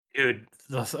Dude,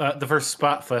 the first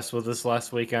Spot Fest was this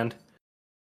last weekend,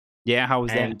 Yeah, how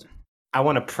was and that? I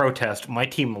want to protest. My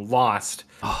team lost,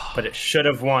 but Oh, it should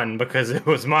have won because it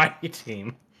was my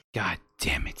team. God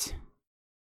damn it.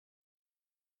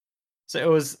 So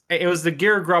it was the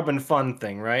Gear Grub and Fun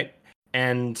thing, right?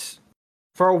 And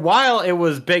for a while it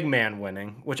was Big Man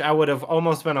winning, which I would have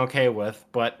almost been okay with,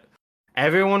 but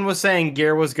everyone was saying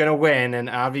Gear was gonna win, and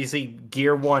obviously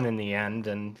Gear won in the end,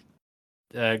 and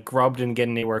Grub didn't get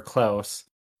anywhere close.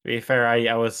 To be fair,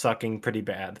 I was sucking pretty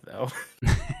bad though.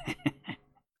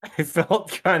 I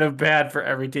felt kind of bad for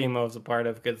every team I was a part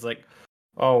of because, like,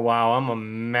 oh wow, I'm a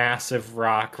massive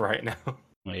rock right now.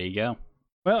 There you go.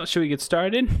 Well, should we get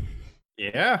started?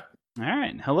 Yeah. All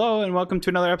right. Hello, and welcome to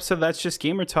another episode of That's Just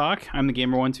Gamer Talk. I'm the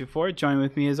Gamer124. Joining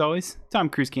with me, as always, Tom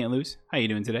Cruise Can't Lose. How you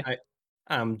doing today?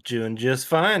 I'm doing just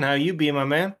fine. How you be, my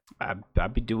man?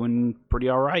 I'd be doing pretty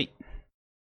all right.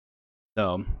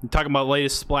 So, talking about the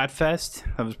latest Splatfest.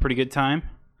 That was a pretty good time.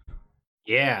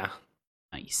 Yeah.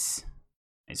 Nice.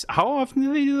 Nice. How often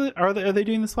do they do it? Are they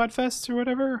doing the Splatfest or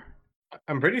whatever?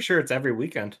 I'm pretty sure it's every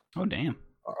weekend. Oh, damn.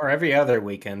 Or every other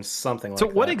weekend, something like So,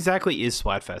 that. what exactly is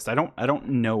Splatfest? I don't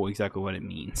know exactly what it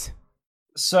means.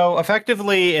 So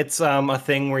effectively, it's a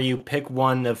thing where you pick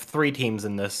one of three teams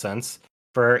in this sense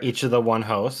for each of the one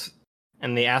hosts,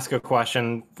 and they ask a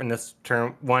question. In this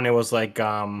term, one it was like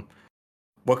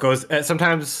what goes.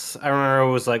 Sometimes I remember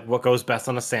it was like what goes best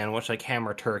on a sandwich, like ham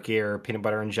or turkey or peanut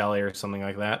butter and jelly or something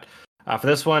like that. For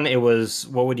this one, it was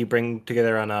what would you bring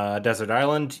together on a desert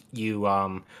island? You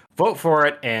vote for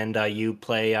it, and you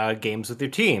play games with your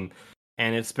team.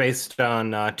 And it's based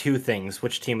on two things: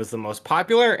 which team is the most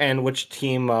popular, and which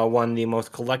team won the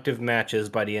most collective matches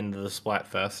by the end of the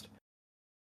Splatfest.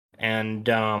 And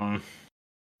by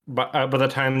the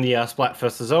time the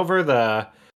Splatfest is over, the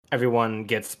everyone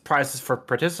gets prizes for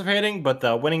participating, but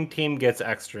the winning team gets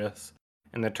extras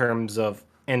in the terms of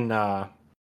in the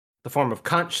form of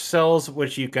conch cells,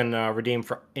 which you can redeem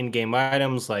for in-game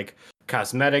items like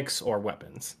cosmetics or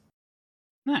weapons.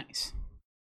 Nice.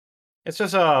 It's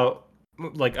just a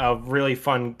really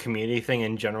fun community thing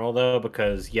in general, though,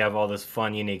 because you have all this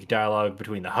fun, unique dialogue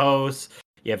between the hosts.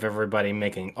 You have everybody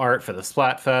making art for the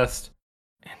Splatfest.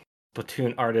 And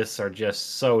Platoon artists are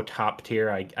just so top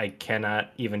tier. I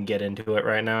cannot even get into it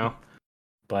right now,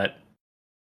 but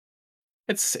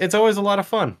it's always a lot of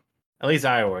fun. At least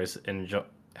I always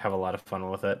have a lot of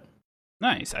fun with it.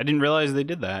 Nice. I didn't realize they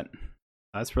did that.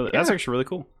 That's actually really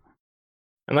cool.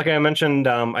 And like I mentioned,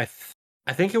 I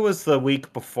think it was the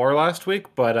week before last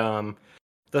week, but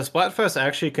the Splatfest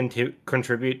actually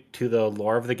contribute to the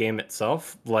lore of the game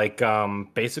itself. Like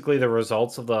basically the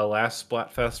results of the last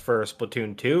Splatfest for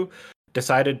Splatoon 2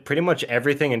 decided pretty much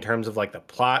everything in terms of like the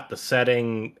plot, the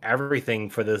setting, everything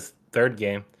for this third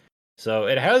game. So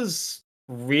it has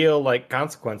real like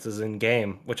consequences in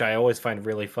game, which I always find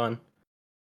really fun.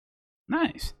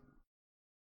 Nice.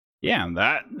 Yeah,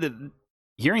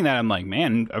 hearing that, I'm like,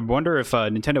 man, I wonder if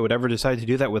Nintendo would ever decide to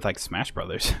do that with like Smash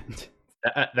Brothers.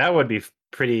 That would be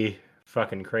pretty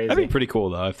fucking crazy. That'd be pretty cool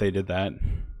though if they did that.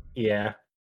 Yeah.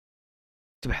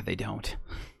 Too bad they don't.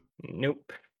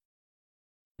 Nope.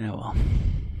 Oh well.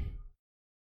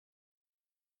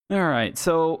 All right,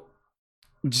 so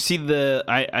did you see the?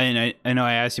 I know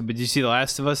I asked you, but did you see the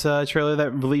Last of Us trailer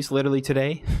that released literally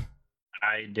today?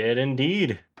 I did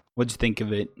indeed. What'd you think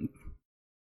of it?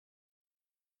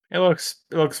 It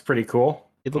looks pretty cool.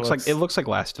 It looks like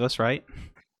Last of Us, right?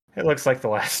 It looks like the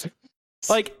last.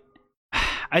 Like,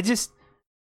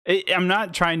 I'm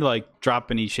not trying to like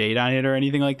drop any shade on it or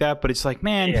anything like that, but it's like,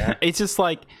 man, Yeah. it's just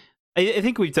like I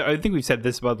think we've said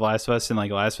this about The Last of Us and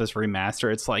like Last of Us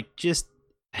Remaster. It's like just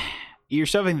you're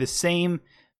shoving the same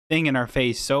thing in our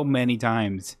face so many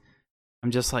times.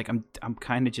 I'm just like I'm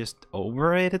kind of just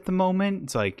over it at the moment.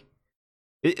 It's like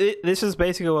this is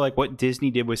basically like what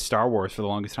Disney did with Star Wars for the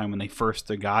longest time when they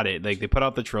first got it. Like they put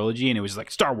out the trilogy and it was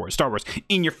like Star Wars,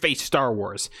 in your face, Star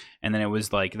Wars, and then it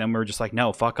was like then we were just like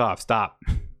no, fuck off, stop.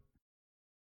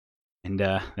 And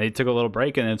they took a little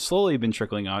break and it's slowly been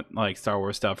trickling out like Star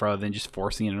Wars stuff rather than just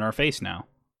forcing it in our face now.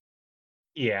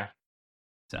 Yeah.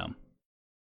 So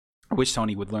I wish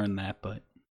Sony would learn that, but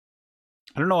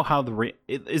I don't know how the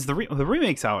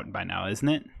remake's out by now, isn't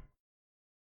it?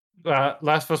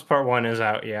 Last of Us Part 1 is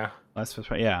out, yeah. Last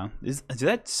of Us, yeah. Does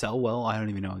that sell well? I don't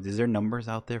even know. Is there numbers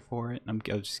out there for it? I'm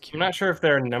just curious. I'm not sure if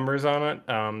there are numbers on it.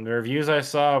 The reviews I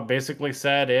saw basically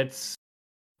said it's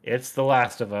The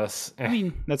Last of Us. I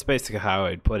mean, that's basically how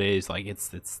I'd put it. Is like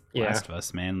it's Last of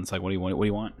Us, man. It's like what do you want? What do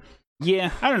you want? Yeah,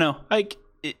 I don't know. Like,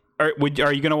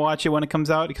 are you gonna watch it when it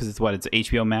comes out? Because it's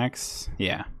HBO Max?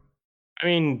 Yeah. I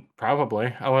mean,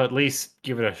 probably. I'll at least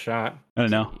give it a shot. I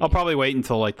don't know. I'll probably wait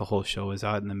until like the whole show is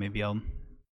out, and then maybe I'll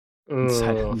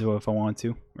decide Ugh. if I want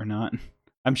to or not.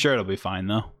 I'm sure it'll be fine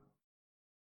though.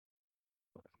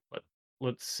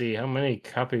 Let's see. How many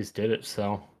copies did it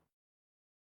sell?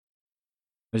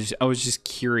 I was just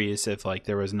curious if like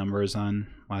there was numbers on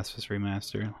Last of Us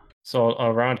Remaster. So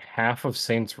around half of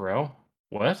Saints Row?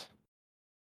 What?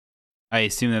 I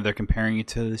assume that they're comparing it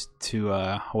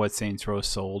to what Saints Row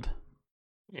sold,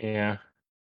 Yeah.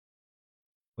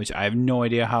 which I have no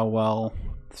idea how well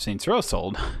Saints Row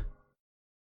sold.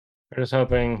 We're just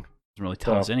hoping Doesn't really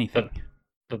tell us anything.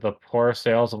 that the poor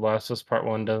sales of Last of Us Part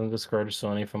 1 doesn't discourage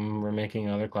Sony from remaking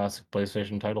another classic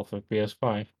PlayStation title for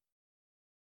PS5.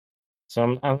 So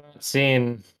I'm not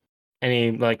seeing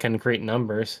any like concrete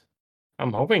numbers.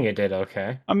 I'm hoping it did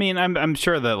okay. I mean, I'm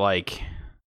sure that like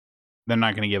they're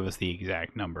not going to give us the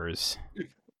exact numbers,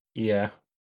 Yeah.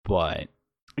 but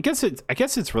I guess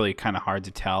it's really kind of hard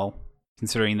to tell,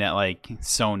 considering that like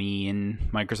Sony and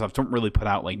Microsoft don't really put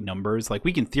out like numbers. Like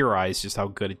we can theorize just how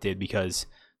good it did because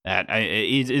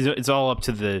it's all up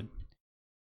to the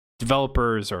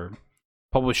developers or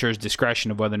publishers' discretion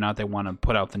of whether or not they want to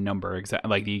put out the number,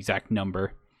 the exact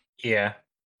number. Yeah.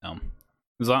 It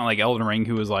was not like Elden Ring,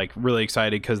 who was like really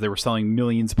excited because they were selling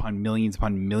millions upon millions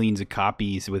upon millions of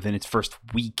copies within its first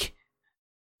week.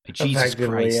 Like, Jesus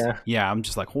Christ! Yeah, I'm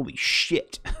just like, holy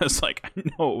shit! It's like, I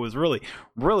know it was really,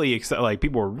 really excited. Like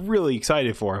people were really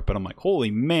excited for it, but I'm like, holy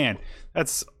man,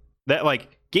 that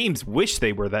like games wish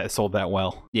they were that sold that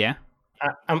well. Yeah.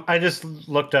 I just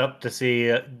looked up to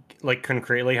see like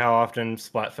concretely how often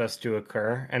Splatfests do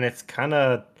occur, and it's kind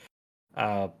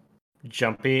of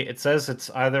jumpy. It says it's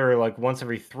either like once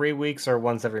every 3 weeks or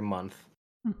once every month.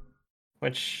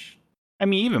 Which, I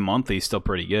mean, even monthly is still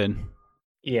pretty good.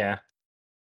 Yeah.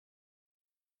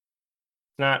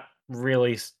 Not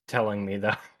really telling me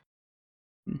though.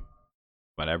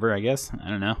 Whatever, I guess. I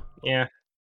don't know. Yeah.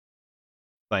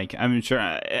 Like, I'm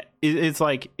sure it's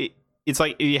like it's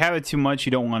like if you have it too much,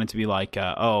 you don't want it to be like,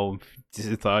 oh,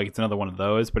 it's like it's another one of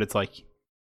those. But it's like,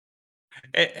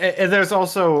 there's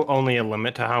also only a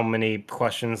limit to how many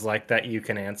questions like that you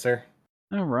can answer.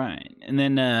 All right, and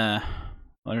then I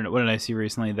don't know, what did I see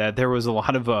recently? That there was a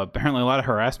lot of apparently a lot of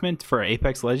harassment for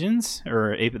Apex Legends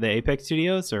or the Apex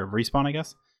Studios or Respawn, I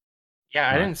guess. Yeah,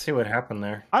 I didn't see what happened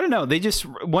there. I don't know. They just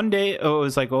one day, it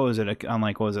was like, what was it? On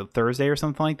like, what was it, Thursday or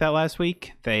something like that last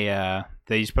week? They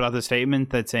just put out the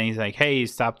statement that saying like, hey,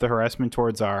 stop the harassment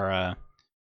towards our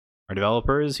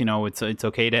developers. You know, it's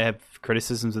okay to have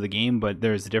criticisms of the game, but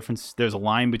there's a difference. There's a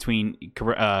line between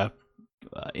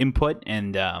input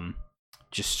and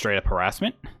just straight up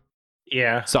harassment.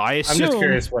 Yeah. So I'm just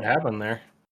curious what happened there.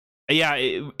 Yeah,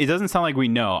 it doesn't sound like we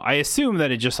know. I assume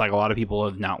that it's just like a lot of people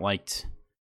have not liked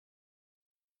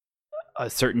a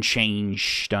certain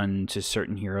change done to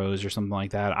certain heroes or something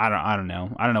like that. I don't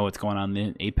know. I don't know what's going on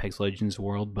in the Apex Legends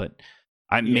world, but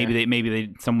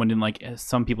maybe some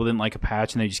people didn't like a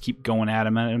patch and they just keep going at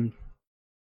him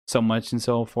so much and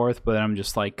so forth. But I'm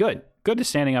just like, good to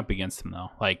standing up against him though.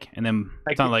 Like, and then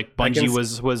it's not like Bungie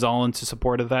was all into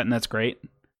support of that, and that's great.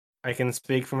 I can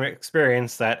speak from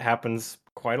experience. That happens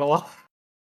quite a lot.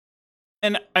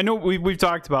 And I know we've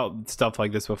talked about stuff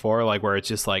like this before, like where it's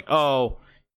just like, oh,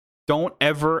 don't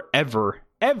ever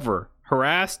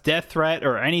harass, death threat,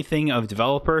 or anything of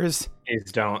developers.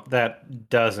 Please don't. That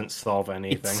doesn't solve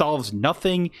anything. It solves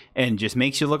nothing and just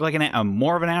makes you look like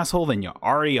more of an asshole than you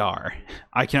already are.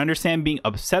 I can understand being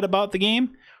upset about the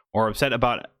game or upset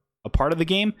about a part of the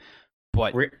game,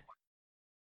 but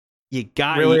you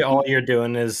got really all you're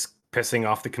doing is pissing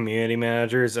off the community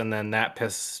managers, and then that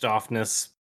pissed offness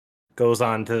goes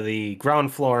on to the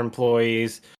ground floor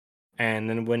employees. And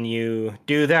then when you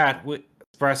do that,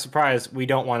 surprise, we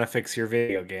don't want to fix your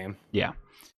video game. Yeah.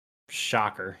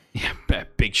 Shocker. Yeah,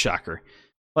 big shocker.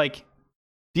 Like,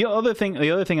 the other thing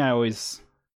I always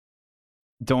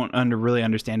don't really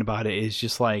understand about it is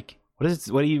just like, what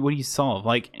do you solve?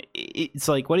 Like, it's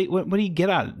like, what do you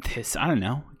get out of this? I don't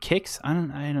know. Kicks? I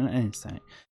don't understand it.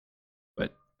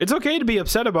 But it's okay to be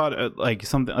upset about like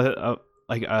something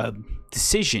like a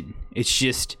decision. It's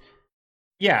just,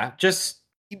 yeah, just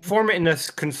form it in a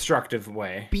constructive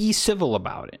way. Be civil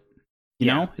about it. You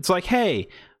know? It's like, hey,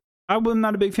 I'm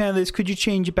not a big fan of this. Could you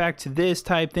change it back to this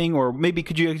type thing? Or maybe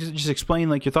could you just explain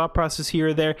like your thought process here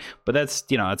or there? But that's,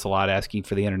 that's a lot asking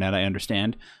for the internet. I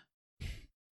understand.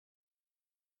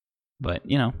 But,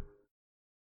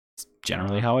 it's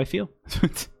generally how I feel.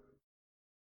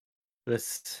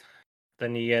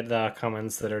 Then you get the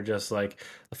comments that are just like,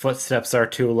 the footsteps are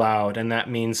too loud, and that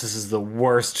means this is the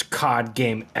worst COD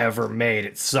game ever made.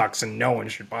 It sucks and no one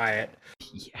should buy it.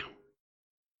 Yeah.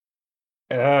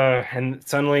 And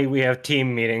suddenly we have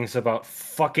team meetings about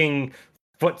fucking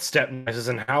footstep noises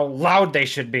and how loud they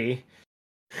should be.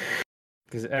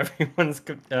 Because everyone's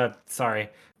sorry.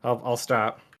 I'll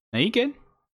stop. Are you good?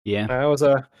 Yeah.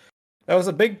 That was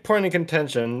a big point of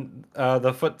contention.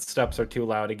 The footsteps are too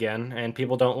loud again, and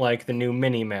people don't like the new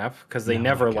mini map because they Oh my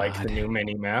never like the God. new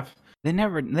mini map. They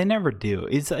never do.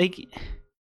 It's like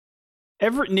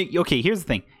okay, here's the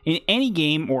thing. In any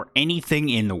game or anything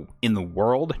in the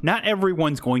world, not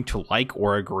everyone's going to like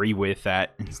or agree with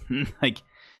that. Like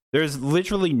there's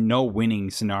literally no winning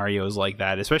scenarios like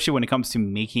that, especially when it comes to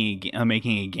making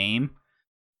a game.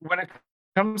 When it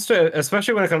comes to,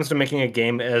 especially when it comes to making a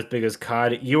game as big as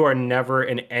COD, you are never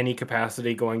in any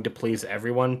capacity going to please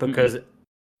everyone because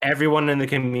everyone in the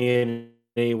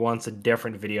community wants a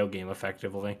different video game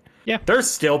effectively. Yeah. There's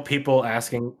still people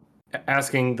asking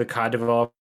the COD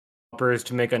developers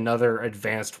to make another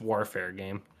Advanced Warfare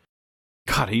game.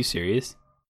 God, are you serious?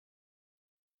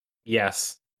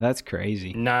 Yes. That's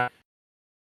crazy. Not.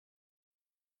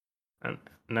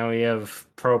 Now we have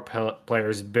pro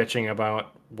players bitching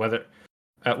about whether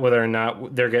or not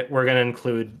we're going to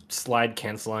include slide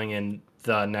canceling in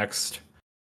the next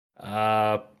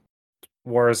Warzone.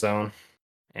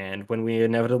 And when we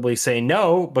inevitably say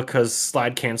no because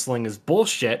slide canceling is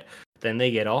bullshit, then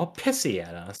they get all pissy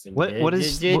at us. What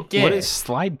is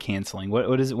slide canceling?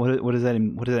 What does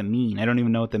that mean? I don't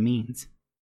even know what that means.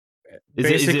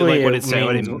 Is it like what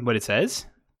it says?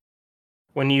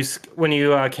 When you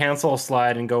cancel a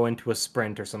slide and go into a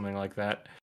sprint or something like that,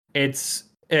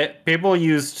 people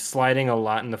used sliding a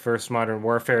lot in the first Modern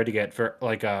Warfare to get for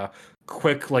like a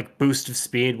quick like boost of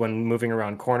speed when moving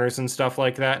around corners and stuff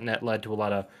like that, and that led to a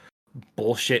lot of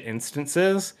bullshit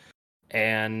instances.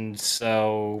 And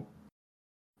so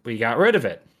we got rid of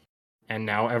it. And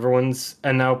now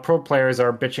pro players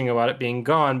are bitching about it being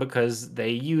gone because they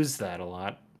use that a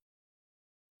lot.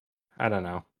 I don't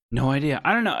know. No idea.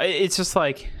 I don't know. It's just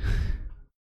like,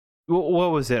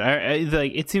 what was it? I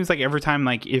like. It seems like every time,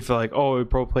 like if like, oh,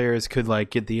 pro players could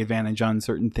like get the advantage on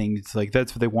certain things, it's like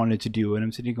that's what they wanted to do. And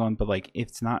I'm sitting going, but like,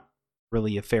 it's not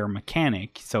really a fair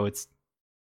mechanic. So it's,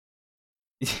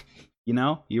 you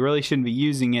know, you really shouldn't be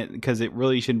using it because it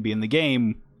really shouldn't be in the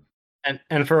game.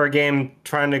 And for a game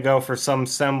trying to go for some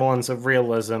semblance of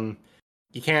realism,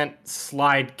 you can't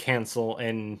slide cancel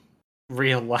in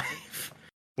real life.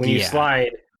 When you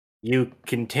slide, you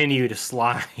continue to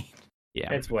slide.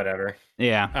 Yeah, it's whatever.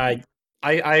 Yeah,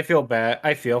 I feel bad.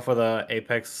 I feel for the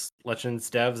Apex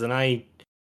Legends devs, and I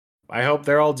hope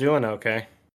they're all doing okay.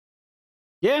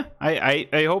 Yeah,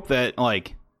 I hope that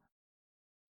like.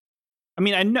 I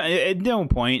mean, I know at no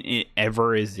point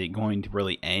ever is it going to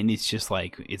really end. It's just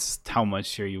like it's how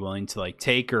much are you willing to like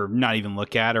take or not even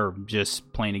look at or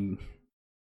just plain,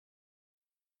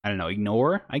 I don't know,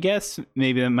 ignore. I guess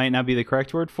maybe that might not be the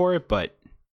correct word for it, but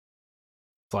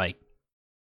it's like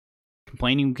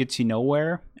complaining gets you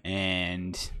nowhere,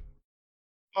 and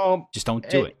just don't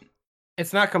do it.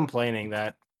 It's not complaining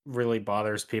that really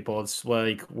bothers people. It's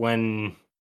like when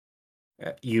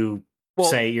you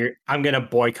say I'm gonna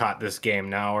boycott this game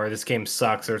now, or this game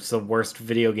sucks, or it's the worst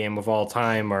video game of all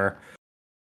time, or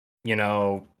you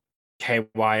know,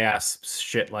 KYS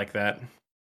shit like that.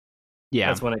 Yeah,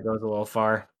 that's when it goes a little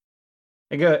far.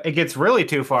 It gets really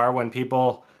too far when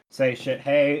people say shit.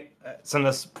 Hey,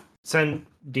 send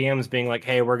DMs being like,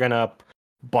 "Hey, we're gonna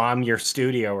bomb your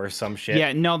studio" or some shit.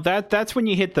 Yeah, no, that's when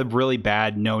you hit the really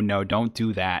bad no, don't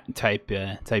do that type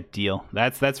deal.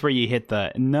 That's where you hit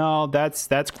the no,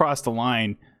 that's crossed the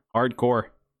line hardcore.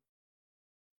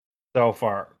 So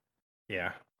far.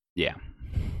 Yeah.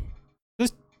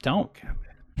 Just don't.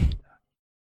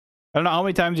 I don't know how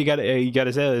many times you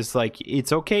gotta say this. Like,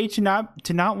 it's okay to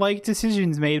not like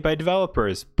decisions made by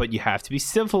developers, but you have to be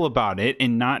civil about it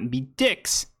and not be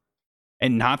dicks.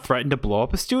 And not threaten to blow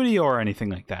up a studio or anything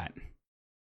like that.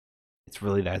 It's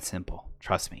really that simple.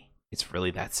 Trust me. It's really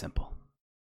that simple.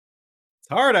 It's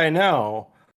hard, I know.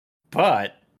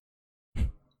 But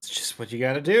it's just what you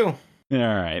gotta do. All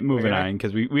right, moving on,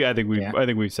 because I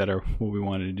think we've said what we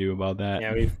wanted to do about that.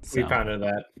 Yeah, we pounded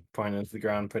that point into the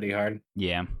ground pretty hard.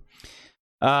 Yeah.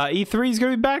 E3 is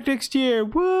gonna be back next year.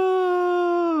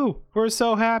 Woo! We're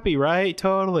so happy, right?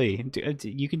 Totally.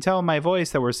 You can tell in my voice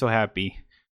that we're so happy.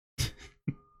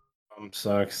 I'm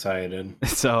so excited.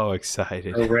 So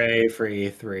excited. Hooray for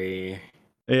E3.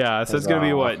 Yeah, so it's going to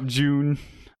be what, June?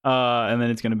 And then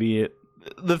it's going to be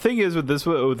the thing is with this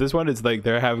one, it's like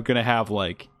they're going to have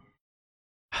like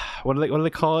what do they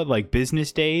call it? Like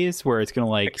business days where it's going to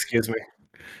like excuse me.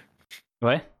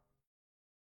 What?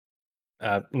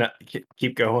 No,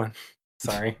 keep going.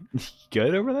 Sorry.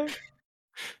 Good over there?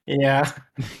 Yeah.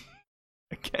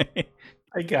 Okay.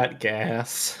 I got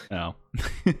gas. No.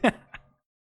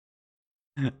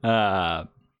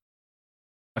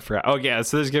 I forgot. Oh yeah,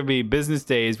 so there's gonna be business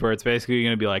days where it's basically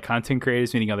gonna be like content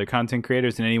creators meeting other content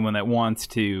creators and anyone that wants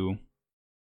to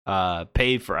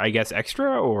pay for, I guess,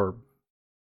 extra, or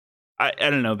I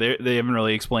don't know. They haven't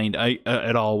really explained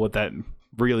at all what that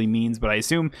really means, but I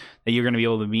assume that you're gonna be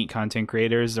able to meet content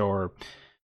creators or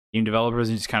game developers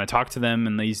and just kind of talk to them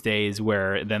in these days,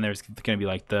 where then there's gonna be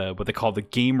like what they call the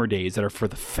gamer days that are for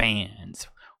the fans,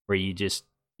 where you just,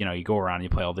 you go around and you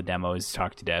play all the demos,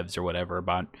 talk to devs or whatever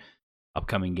about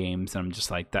upcoming games, and I'm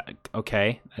just like, that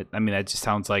okay. I mean, that just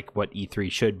sounds like what E3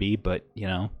 should be, but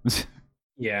Yeah.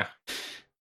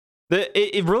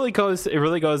 It really goes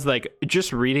like,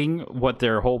 just reading what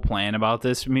their whole plan about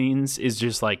this means is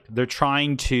just like they're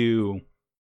trying to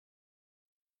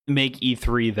make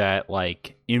E3 that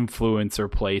like influencer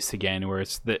place again, where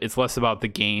it's less about the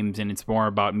games and it's more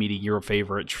about meeting your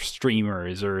favorite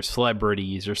streamers or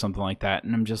celebrities or something like that.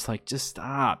 And I'm just like, just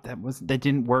stop. That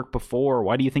didn't work before.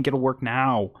 Why do you think it'll work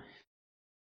now?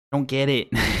 I don't get it.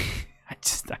 I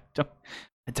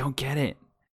don't get it.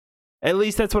 At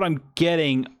least that's what I'm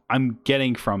getting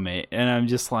from it, and I'm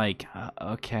just like,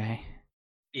 okay.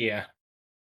 Yeah.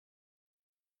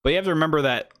 But you have to remember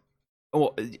that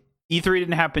E3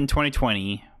 didn't happen in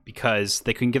 2020 because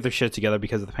they couldn't get their shit together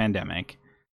because of the pandemic.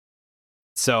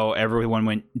 So everyone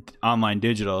went online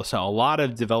digital. So a lot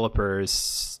of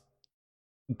developers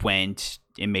went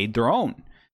and made their own.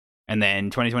 And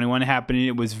then 2021 happened and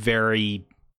it was very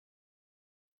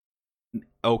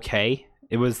okay.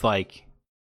 It was like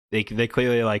they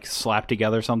clearly like slapped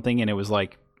together something and it was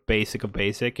like basic of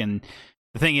basic. And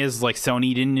the thing is, like,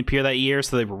 Sony didn't appear that year,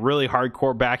 so they were really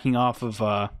hardcore backing off of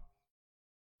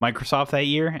Microsoft that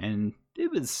year, and it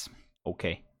was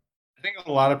okay. I think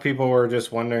a lot of people were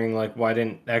just wondering, like, why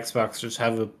didn't Xbox just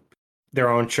have their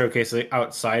own showcase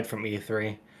outside from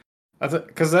E3?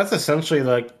 Because that's essentially,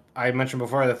 like I mentioned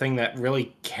before, the thing that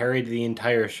really carried the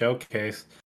entire showcase.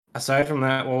 Aside from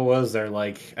that, what was there?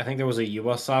 Like, I think there was a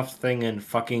Ubisoft thing and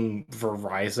fucking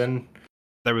Verizon.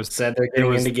 Said they're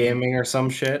getting into gaming or some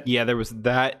shit. Yeah, there was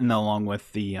that, and along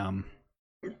with the I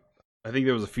think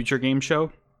there was a future game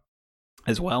show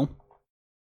as well.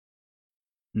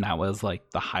 And that was like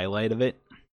the highlight of it.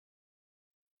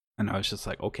 And I was just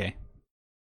like, okay.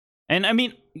 And I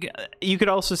mean, you could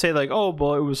also say like, oh,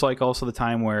 well, it was like also the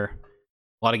time where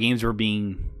a lot of games were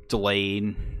being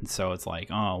delayed. So it's like,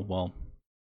 oh, well,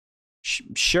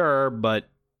 sure, but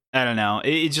I don't know.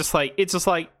 It's just like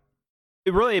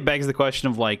it really begs the question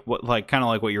of like what, like kind of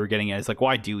like what you were getting at. It's like,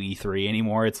 why do E3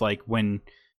 anymore? It's like when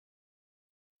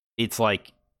it's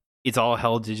like it's all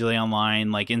held digitally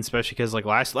online, like, and especially because like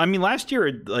last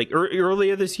year, like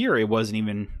earlier this year, it wasn't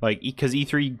even like, because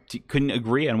E3 couldn't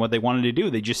agree on what they wanted to do.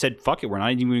 They just said, fuck it, we're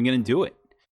not even going to do it.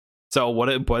 So what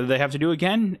did they have to do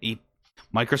again?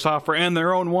 Microsoft ran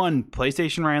their own one,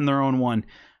 PlayStation ran their own one,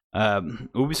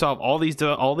 Ubisoft,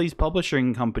 all these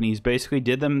publishing companies basically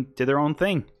did their own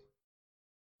thing,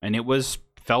 and it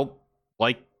felt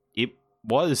like it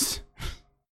was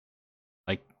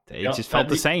like it just felt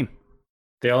the same.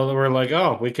 They all were like,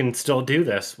 oh, we can still do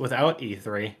this without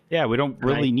E3. Yeah, we don't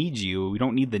really need you. We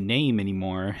don't need the name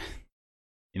anymore.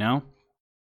 You know?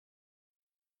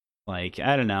 Like,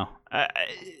 I don't know.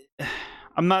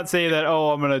 I'm not saying that, oh,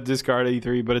 I'm going to discard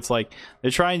E3, but it's like, they're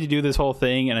trying to do this whole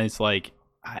thing, and it's like,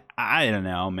 I don't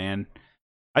know, man.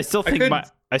 I still think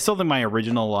my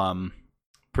original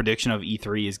prediction of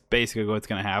E3 is basically what's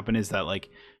going to happen is that, like,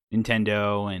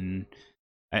 Nintendo and,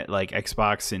 like,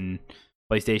 Xbox and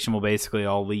PlayStation will basically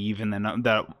all leave, and then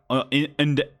that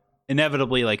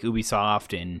inevitably, like,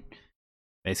 Ubisoft and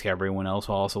basically everyone else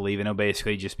will also leave, and it'll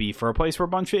basically just be for a place where a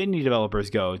bunch of indie developers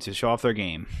go to show off their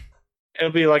game.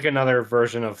 It'll be like another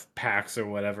version of PAX or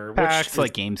whatever. PAX,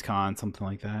 like Gamescom, something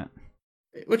like that.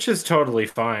 Which is totally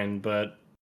fine, but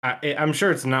I'm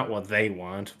sure it's not what they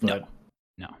want. But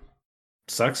no.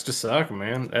 Sucks to suck,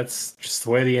 man. That's just the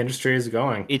way the industry is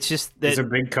going. It's just that these are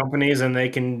big companies, and they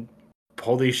can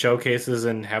pull these showcases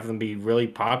and have them be really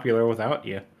popular without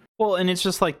you. Well, and it's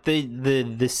just like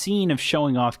the scene of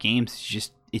showing off games is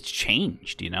just, it's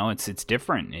changed, you know? It's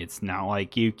different. It's not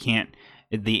like you can't,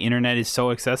 the internet is so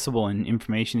accessible and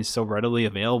information is so readily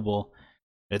available.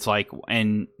 It's like,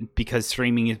 and because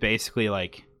streaming is basically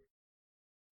like,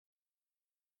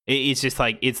 it's just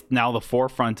like, it's now the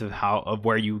forefront of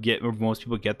where most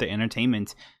people get their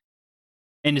entertainment.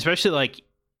 And especially like,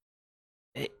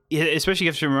 especially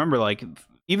you have to remember, like,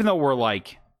 even though we're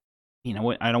like, you know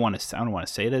what, I don't want to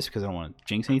say this because I don't want to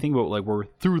jinx anything, but like, we're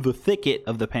through the thicket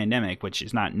of the pandemic, which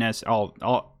is not necessarily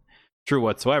all true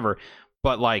whatsoever,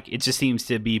 but like, it just seems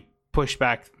to be pushed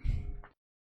back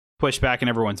in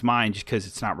everyone's mind just because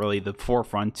it's not really the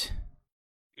forefront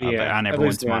on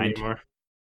everyone's mind. Anymore.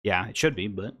 Yeah, it should be,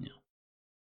 but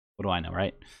what do I know,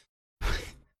 right?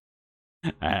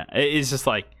 It's just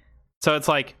like, so it's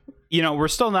like, we're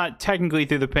still not technically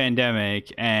through the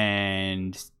pandemic,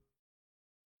 and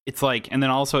it's like, and then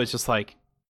also it's just like,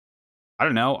 I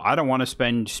don't know, I don't want to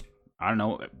spend,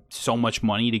 so much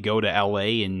money to go to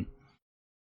LA and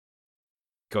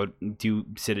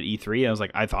sit at E3. I was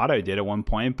like, I thought I did at one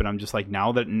point, but I'm just like,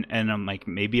 now that, and I'm like,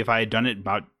 maybe if I had done it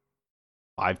about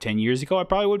 5-10 years ago, I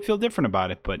probably would feel different about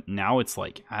it. But now it's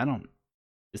like, I'll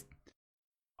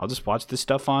just watch this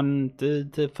stuff on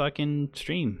the fucking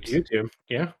streams.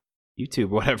 YouTube,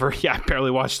 whatever. Yeah, I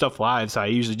barely watch stuff live, so I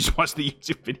usually just watch the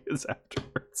YouTube videos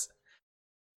afterwards.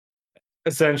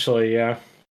 Essentially, yeah.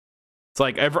 It's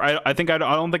like I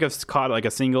don't think I've caught like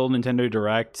a single Nintendo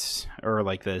Direct or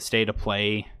like the State of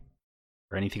Play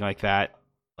or anything like that,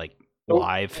 like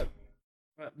live.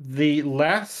 The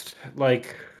last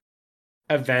like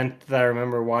event that I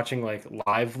remember watching like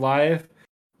live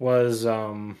was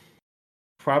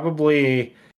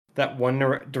probably that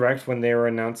one Direct when they were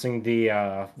announcing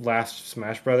the last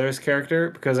Smash Brothers character,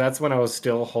 because that's when I was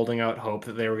still holding out hope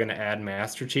that they were going to add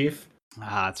Master Chief.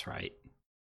 Ah, that's right.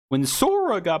 When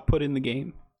Sora got put in the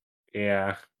game.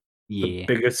 Yeah. The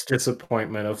biggest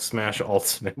disappointment of Smash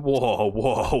Ultimate.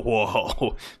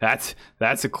 Whoa. That's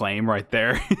a claim right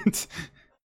there.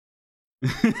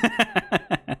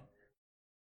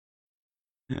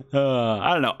 I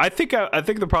don't know. I think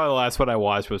the probably last one I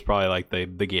watched was probably like the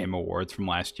Game Awards from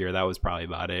last year. That was probably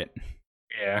about it.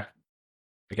 Yeah.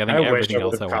 Like I think everything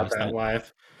else I watched that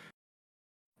live.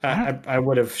 I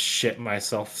would have shit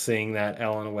myself seeing that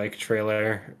Alan Wake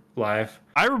trailer live.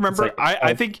 I remember. Like,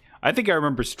 I think I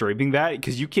remember streaming that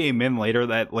because you came in later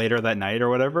that night or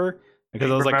whatever.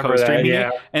 Because I was like co-streaming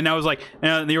it, and I was like,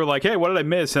 and you were like, "Hey, what did I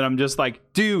miss?" And I'm just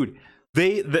like, "Dude,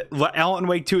 Alan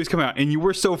Wake 2 is coming out," and you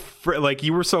were so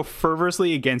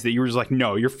fervorously against it. You were just like,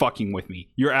 "No, you're fucking with me.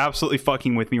 You're absolutely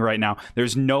fucking with me right now.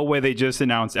 There's no way they just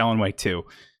announced Alan Wake 2."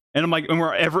 And I'm like, and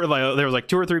there was like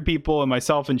 2 or 3 people and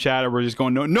myself and Chad were just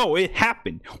going, no, it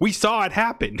happened. We saw it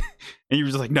happen. And you were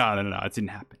just like, no, it didn't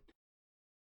happen.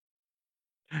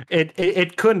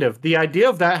 It couldn't have. The idea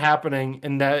of that happening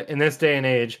in this day and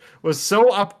age was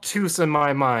so obtuse in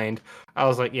my mind. I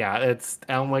was like, yeah, it's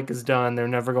Alan Wake is done. They're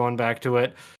never going back to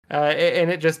it. And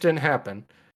it just didn't happen.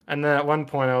 And then at one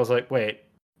point I was like, wait,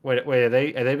 are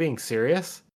they being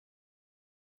serious?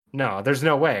 No, there's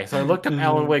no way. So I looked up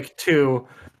Alan Wake 2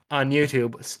 on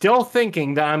YouTube, still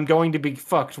thinking that I'm going to be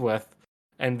fucked with.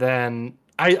 And then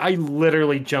I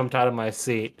literally jumped out of my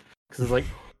seat because it's like,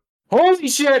 holy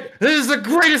shit, this is the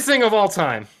greatest thing of all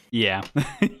time. Yeah.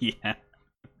 Yeah.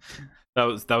 That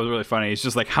was really funny. It's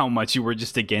just like how much you were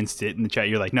just against it in the chat.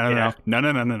 You're like, no.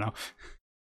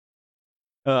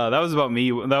 That was about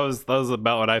me. That was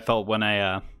about what I felt when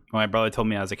my brother told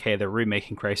me, I was like, hey, they're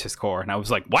remaking Crisis Core. And I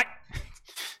was like, what?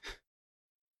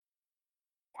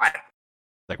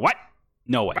 Like, what?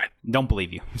 No way. Don't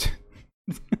believe you.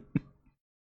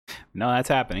 No, that's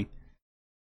happening.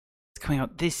 It's coming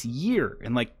out this year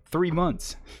in like 3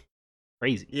 months.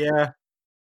 Crazy. Yeah.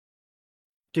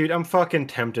 Dude, I'm fucking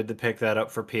tempted to pick that up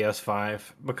for PS5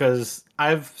 because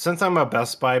since I'm a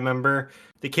Best Buy member,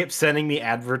 they kept sending me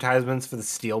advertisements for the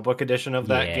Steelbook edition of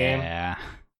that game. Yeah.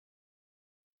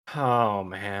 Oh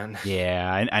man.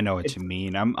 Yeah, I know what you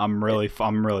mean. I'm really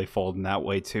folding that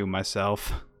way too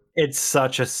myself. It's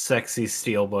such a sexy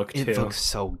Steelbook too. It looks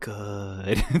so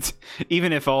good.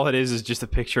 Even if all it is just a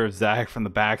picture of Zach from the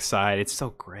backside, it's so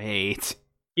great.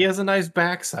 He has a nice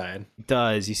backside. It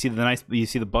does. You see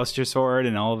the Buster Sword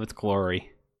in all of its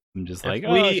glory. I'm just like,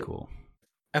 that's cool.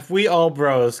 If we all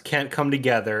bros can't come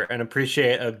together and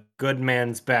appreciate a good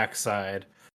man's backside,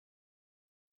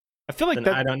 I feel like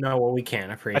I don't know what we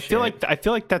can appreciate. I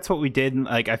feel like that's what we did.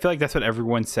 Like I feel like that's what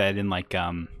everyone said in like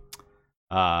Avengers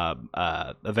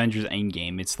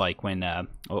Endgame. It's like when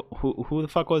who the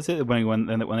fuck was it when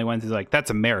they went to like, that's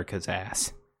America's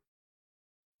ass.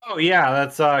 Oh yeah,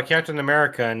 that's Captain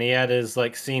America, and he had his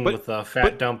like scene with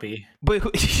Fat Dumpy. But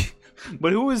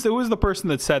who was the person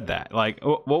that said that? Like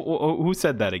who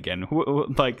said that again? Who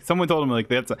like someone told him like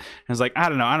that's. I was like, I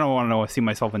don't know, I don't want to see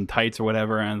myself in tights or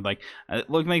whatever, and like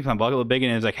look, makes my butt look big,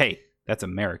 and it's like, hey, that's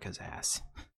America's ass.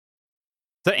 Is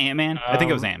that Ant-Man? I think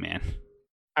it was Ant-Man.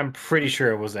 I'm pretty sure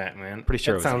it was Ant-Man. Pretty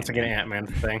sure it sounds like an Ant-Man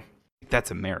thing.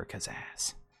 That's America's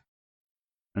ass.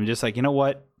 I'm just like, you know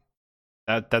what?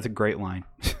 That's a great line.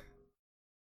 Am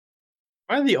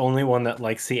I the only one that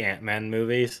likes the Ant-Man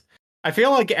movies? I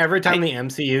feel like every time the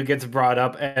MCU gets brought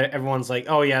up, everyone's like,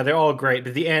 "Oh yeah, they're all great,"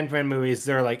 but the Ant-Man movies,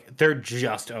 they're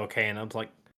just okay, and I'm like,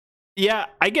 yeah,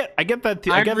 I get that.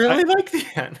 I really like the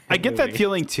Ant-Man I get that movie.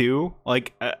 feeling too.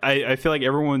 Like I feel like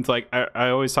everyone's like I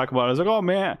always talk about it. I was like, oh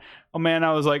man,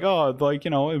 I was like, oh, like,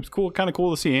 you know, it was cool, kind of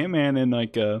cool to see Ant-Man in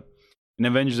like in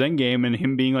Avengers Endgame, and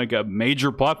him being like a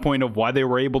major plot point of why they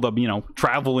were able to, you know,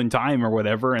 travel in time or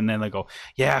whatever. And then they go,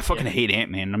 yeah, I fucking hate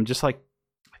Ant-Man. And I'm just like,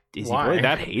 is he really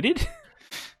that hated?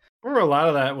 I remember a lot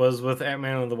of that was with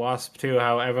Ant-Man and the Wasp too.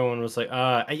 How everyone was like,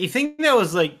 you think that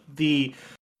was like the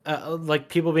like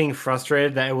people being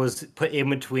frustrated that it was put in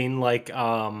between like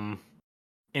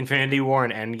Infinity War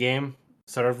and Endgame,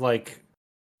 sort of like,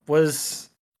 was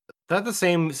that the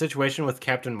same situation with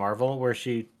Captain Marvel where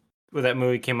that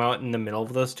movie came out in the middle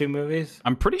of those two movies?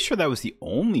 I'm pretty sure that was the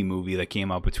only movie that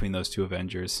came out between those two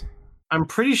Avengers. I'm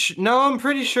pretty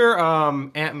sure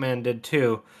Ant-Man did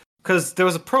too, because there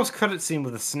was a post-credit scene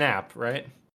with a snap, right?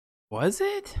 Was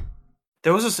it?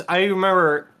 There was this, I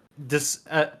remember this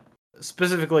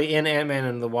specifically in Ant-Man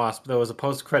and the Wasp, there was a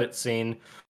post-credit scene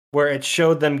where it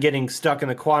showed them getting stuck in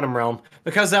the quantum realm,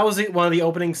 because that was one of the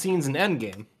opening scenes in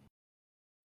Endgame.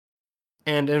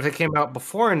 And if it came out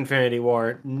before Infinity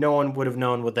War, no one would have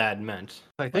known what that meant.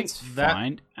 I think let's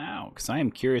find out, because I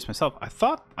am curious myself. I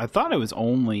thought it was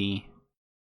only.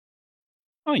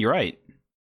 Oh, you're right.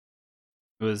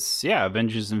 It was, yeah,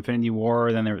 Avengers Infinity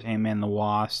War, then there was Ant-Man and the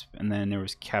Wasp, and then there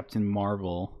was Captain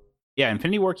Marvel. Yeah,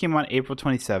 Infinity War came out April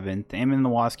 27th, Ant-Man and the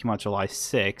Wasp came out July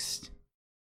 6th,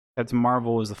 Captain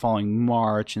Marvel was the following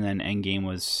March, and then Endgame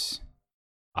was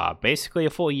basically a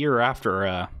full year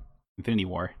after Infinity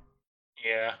War.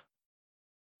 Yeah.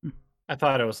 I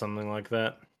thought it was something like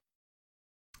that.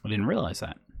 I didn't realize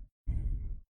that.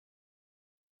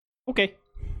 Okay.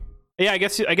 Yeah, I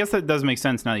guess that does make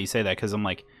sense now that you say that, because I'm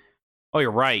like, oh, you're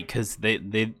right, because they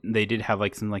did have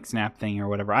like some like snap thing or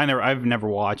whatever. I've never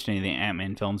watched any of the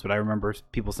Ant-Man films, but I remember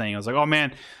people saying, I was like, oh man,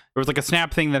 there was like a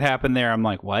snap thing that happened there. I'm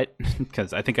like, what?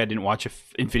 Because I think I didn't watch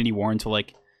Infinity War until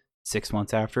like 6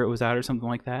 months after it was out or something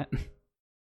like that.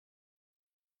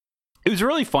 It was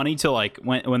really funny to like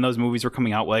when those movies were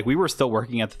coming out. Like we were still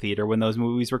working at the theater when those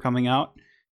movies were coming out,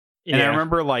 and I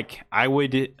remember like I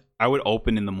would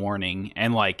open in the morning,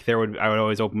 and like I would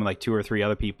always open with like 2 or 3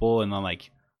 other people, and then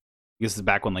like, this is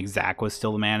back when like Zach was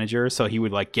still the manager, so he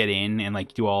would like get in and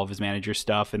like do all of his manager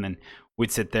stuff, and then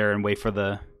we'd sit there and wait for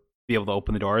be able to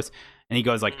open the doors. And he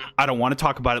goes like, I don't want to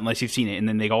talk about it unless you've seen it. And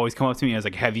then they always come up to me and I was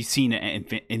like, have you seen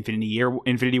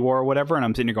Infinity War or whatever? And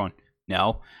I'm sitting there going,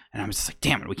 no. And I'm just like,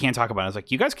 damn it, we can't talk about it. I was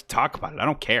like, you guys can talk about it, I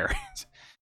don't care.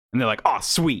 And they're like, oh,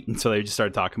 sweet. And so they just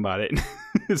started talking about it.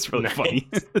 It's really funny.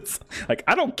 It's like,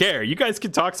 I don't care, you guys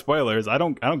can talk spoilers, I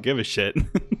don't give a shit.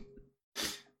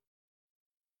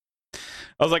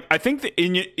 I was like, I think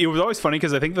it was always funny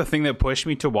because I think the thing that pushed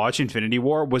me to watch Infinity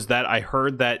War was that I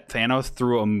heard that Thanos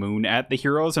threw a moon at the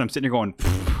heroes, and I'm sitting there going,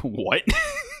 what?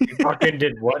 He fucking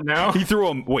did what now? He threw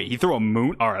a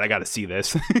moon? All right, I got to see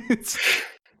this.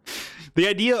 The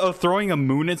idea of throwing a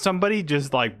moon at somebody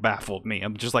just like baffled me.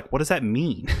 I'm just like, what does that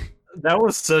mean? That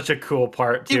was such a cool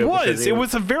part too. It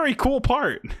was a very cool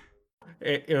part.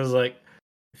 It was like,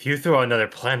 if you throw another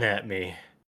planet at me,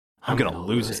 I'm gonna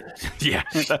lose it. Yeah.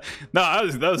 No,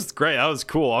 that was great. That was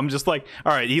cool. I'm just like,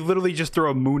 all right, he literally just threw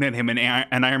a moon at him, and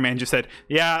Iron Man just said,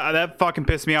 yeah, that fucking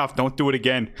pissed me off, don't do it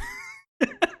again.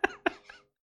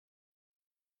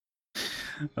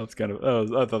 That's kind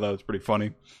of, I thought that was pretty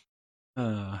funny.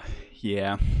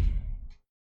 Yeah.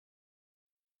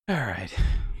 All right.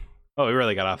 Oh, we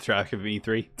really got off track of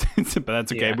E3. But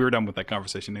that's okay. Yeah. We were done with that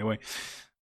conversation anyway.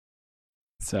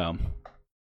 So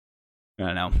I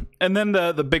don't know. And then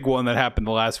the big one that happened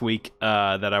the last week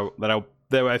that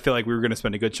I feel like we were going to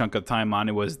spend a good chunk of time on,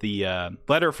 it was the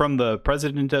letter from the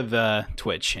president of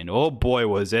Twitch, and oh boy,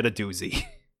 was it a doozy.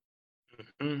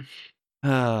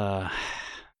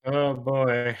 Oh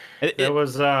boy, there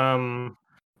was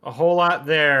a whole lot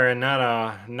there, and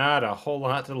not a whole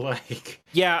lot to like.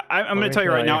 Yeah, I'm going to tell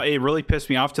you right now, it really pissed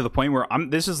me off to the point where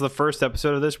this is the first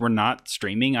episode of this. We're not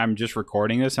streaming. I'm just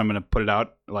recording this. I'm going to put it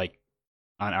out like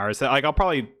on ours. Like I'll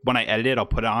probably, when I edit it, I'll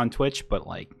put it on Twitch, but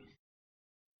like,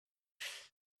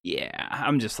 yeah,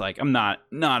 I'm just like, I'm not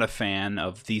a fan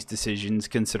of these decisions,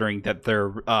 considering that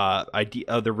their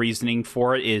idea, the reasoning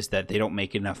for it is that they don't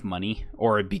make enough money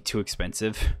or it'd be too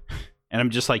expensive. And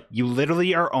I'm just like, you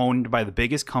literally are owned by the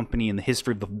biggest company in the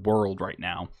history of the world right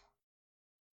now.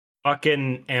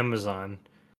 Fucking Amazon.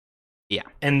 Yeah.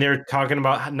 And they're talking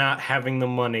about not having the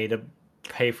money to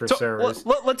pay for service.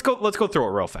 Let's go through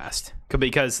it real fast,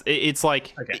 because it's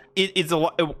like, okay, it's a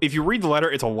lot. If you read the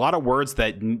letter, it's a lot of words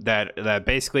that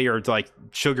basically are like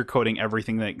sugarcoating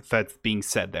everything that's being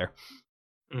said there.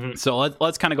 Mhm. So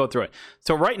let's kind of go through it.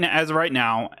 So as of right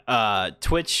now,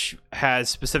 Twitch has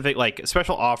specific like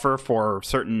special offer for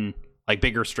certain like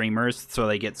bigger streamers, so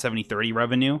they get 70-30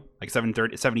 revenue, like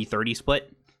 70-30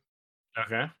 split.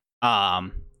 Okay.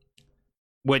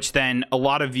 Which then a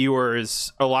lot of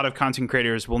content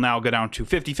creators will now go down to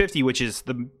 50-50, which is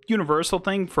the universal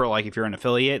thing for like if you're an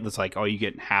affiliate, it's like, oh, you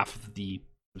get half of the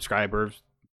subscribers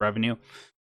revenue.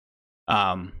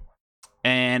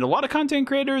 And a lot of content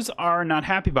creators are not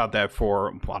happy about that for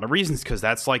a lot of reasons, because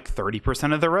that's like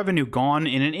 30% of their revenue gone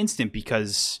in an instant,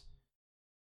 because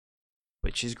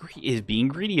Twitch is being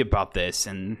greedy about this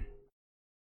and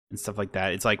stuff like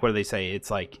that. It's like, what do they say? It's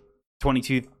like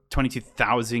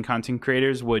 22,000 content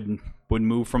creators would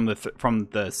move from the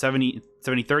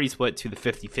 70-30 split to the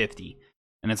 50-50,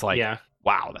 and it's like, Yeah.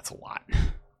 wow, that's a lot.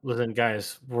 Listen,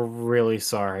 guys, we're really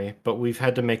sorry, but we've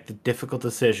had to make the difficult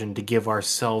decision to give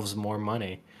ourselves more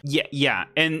money. Yeah,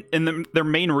 and their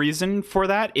main reason for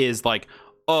that is like,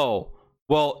 oh,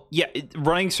 well, yeah,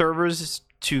 running servers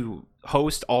to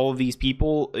host all of these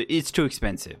people, it's too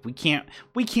expensive. We can't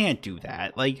do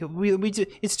that. Like,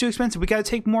 it's too expensive. We gotta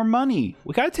take more money.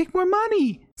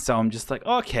 So I'm just like,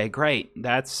 okay, great.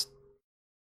 That's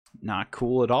not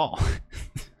cool at all.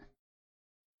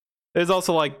 There's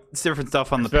also like different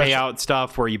stuff on the payout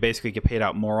stuff where you basically get paid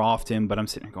out more often, but I'm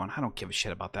sitting there going, I don't give a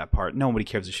shit about that part. Nobody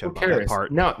cares a shit about that part.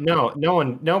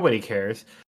 Nobody cares.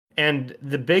 And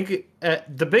the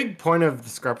big point of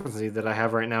discrepancy that I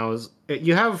have right now is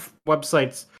you have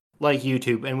websites like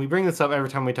YouTube, and we bring this up every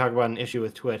time we talk about an issue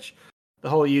with Twitch, the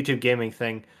whole YouTube gaming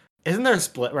thing. Isn't there a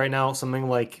split right now, something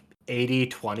like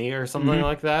 80-20 or something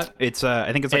like that? It's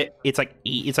I think it's like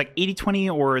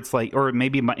 80-20, or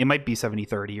maybe it might be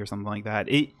 70-30 or something like that.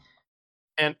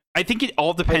 And I think it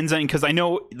all depends on, because I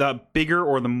know the bigger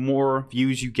or the more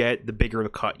views you get, the bigger the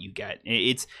cut you get.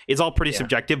 It's all pretty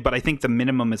subjective, but I think the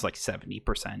minimum is like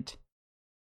 70%.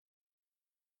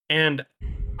 And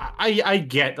I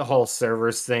get the whole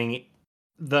servers thing,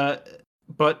 but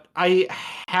I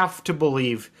have to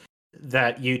believe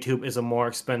that YouTube is a more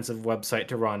expensive website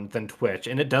to run than Twitch,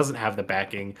 and it doesn't have the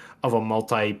backing of a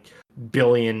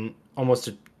multi-billion,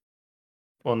 not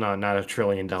 $1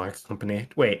 trillion company.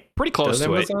 Wait, pretty close to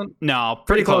Amazon? It. No,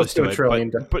 pretty close to $1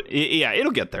 trillion. But yeah,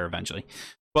 it'll get there eventually.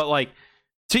 But like,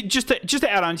 just to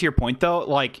add on to your point though,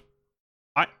 like,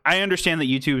 I understand that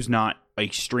YouTube's not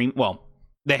like stream. Well,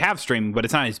 they have streaming, but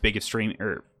it's not as big as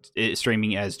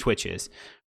streaming as Twitch is.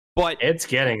 But it's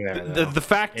getting there. The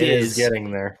fact is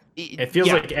getting there. It feels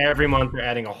like every month they're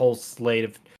adding a whole slate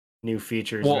of new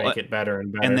features to make it better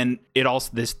and better. And then it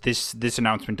also this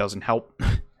announcement doesn't help.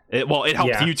 It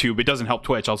helps YouTube. It doesn't help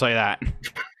Twitch. I'll tell you that.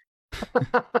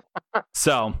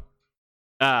 So,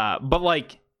 but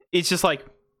like, it's just like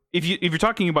if you're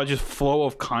talking about just flow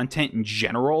of content in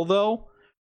general, though,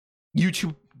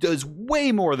 YouTube does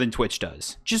way more than Twitch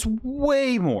does. Just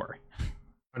way more.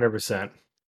 100%.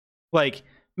 Like,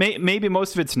 maybe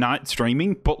most of it's not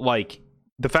streaming, but like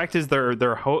the fact is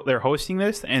they're hosting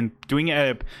this and doing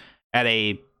it at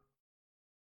a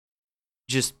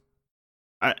just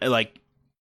like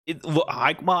it.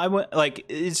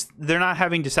 They're not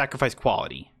having to sacrifice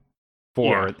quality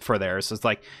for theirs. So it's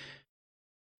like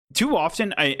too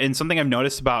often. And something I've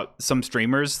noticed about some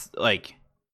streamers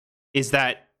is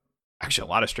that actually a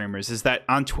lot of streamers is that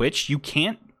on Twitch you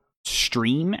can't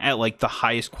stream at like the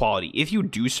highest quality. If you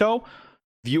do so,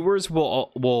 viewers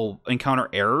will encounter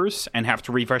errors and have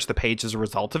to refresh the page as a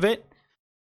result of it.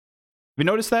 Have you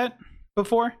noticed that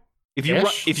before? If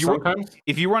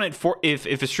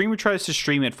a streamer tries to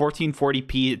stream at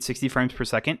 1440p at 60 frames per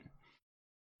second,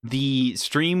 the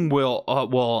stream will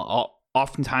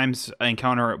oftentimes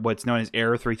encounter what's known as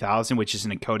error 3000, which is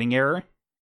an encoding error.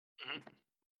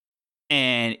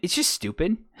 And it's just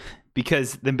stupid,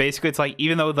 because then basically it's like,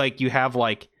 even though like you have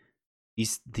like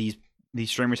these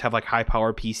streamers have like high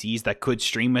power PCs that could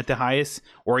stream at the highest,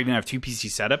 or even have two PC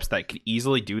setups that could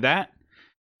easily do that.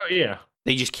 Oh yeah,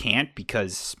 they just can't,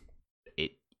 because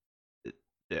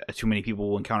too many people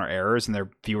will encounter errors and their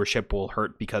viewership will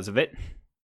hurt because of it.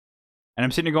 And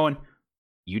I'm sitting there going,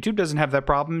 YouTube doesn't have that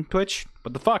problem. Twitch,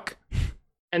 what the fuck?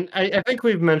 And I think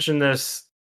we've mentioned this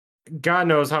God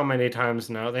knows how many times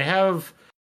now. They have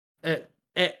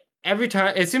every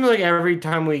time. It seems like every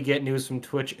time we get news from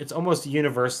Twitch, it's almost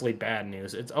universally bad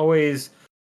news. It's always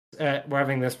we're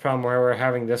having this problem, where we're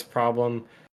having this problem.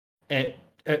 It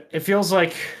feels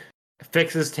like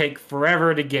fixes take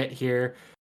forever to get here,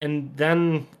 and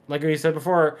then, like we said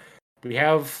before, we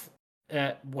have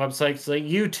websites like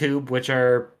YouTube, which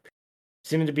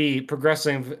seem to be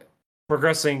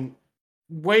progressing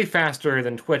way faster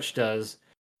than Twitch does.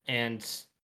 and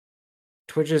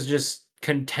Twitch is just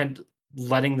content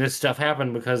letting this stuff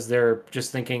happen because they're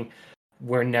just thinking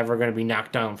we're never going to be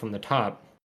knocked down from the top.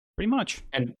 Pretty much.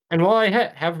 And while I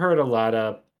have heard a lot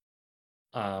of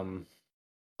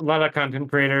content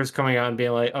creators coming out and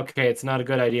being like, okay, it's not a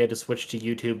good idea to switch to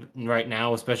YouTube right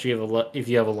now, especially if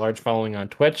you have a large following on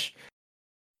Twitch.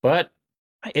 But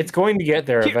it's going to get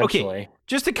there eventually. Okay,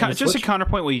 just a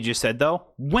counterpoint what you just said though.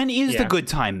 When is the good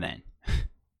time then?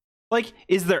 Like,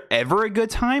 is there ever a good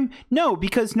time? No,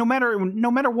 because no matter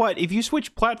what, if you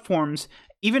switch platforms,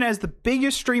 even as the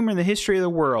biggest streamer in the history of the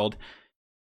world,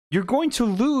 you're going to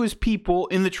lose people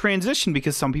in the transition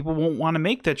because some people won't want to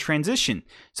make that transition.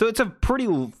 So it's a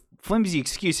pretty flimsy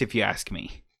excuse if you ask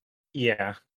me.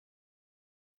 Yeah.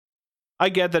 I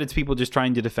get that it's people just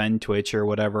trying to defend Twitch or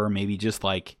whatever, maybe just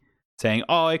like saying,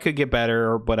 oh, it could get better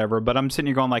or whatever. But I'm sitting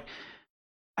here going like,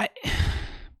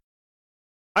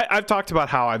 I've talked about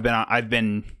how I've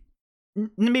been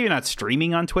maybe not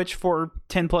streaming on Twitch for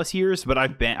 10 plus years, but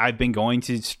I've been going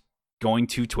to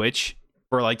Twitch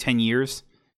for like 10 years.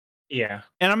 Yeah.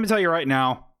 And I'm gonna tell you right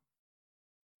now,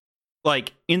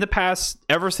 like in the past,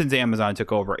 ever since Amazon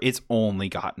took over, it's only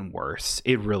gotten worse.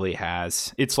 It really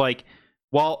has. It's like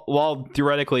while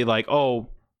theoretically like, oh,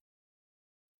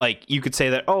 like you could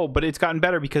say that, oh, but it's gotten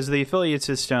better because of the affiliate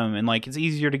system and like it's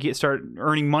easier to start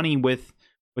earning money with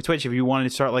Twitch if you wanted to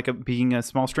start like being a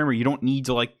small streamer. You don't need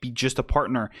to like be just a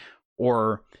partner,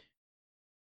 or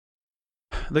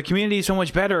the community is so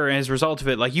much better as a result of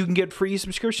it. Like you can get free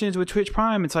subscriptions with Twitch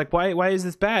Prime. It's like, why is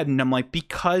this bad? And I'm like,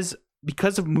 because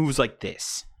of moves like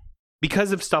this,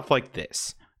 because of stuff like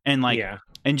this, and like,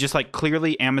 and just like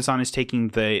clearly Amazon is taking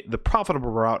the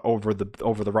profitable route over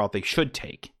the route they should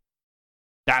take.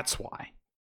 That's why.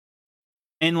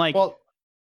 And like, well,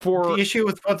 the issue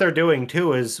with what they're doing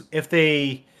too is if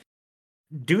they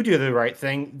do the right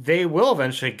thing, they will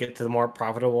eventually get to the more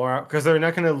profitable route because they're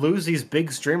not going to lose these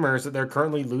big streamers that they're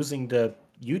currently losing to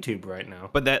YouTube right now.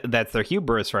 But that's their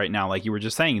hubris right now, like you were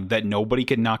just saying, that nobody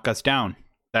can knock us down.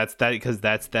 That's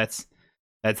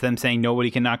them saying nobody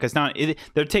can knock us down.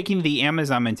 They're taking the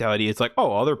Amazon mentality. It's like,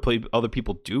 oh, other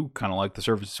people do kind of like the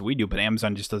services we do, but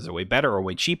Amazon just does it way better or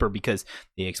way cheaper because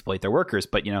they exploit their workers.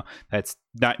 But you know, that's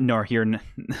not nor here,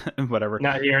 whatever.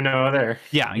 Not here, no there.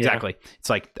 Yeah, exactly. Yeah. It's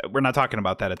like we're not talking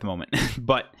about that at the moment,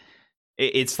 but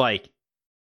it's like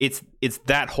it's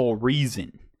that whole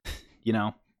reason, you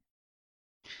know.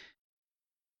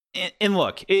 And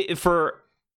look, for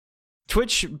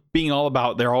Twitch being all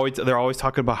about, they're always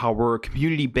talking about how we're a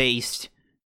community-based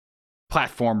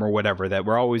platform or whatever, that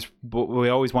we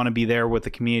always want to be there with the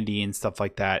community and stuff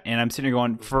like that. And I'm sitting here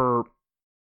going, for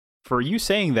you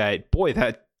saying that, boy,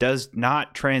 that does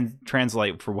not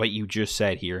translate for what you just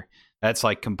said here. That's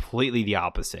like completely the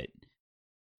opposite.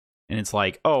 And it's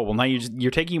like, oh, well, now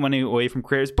you're taking money away from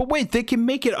creators, but wait, they can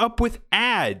make it up with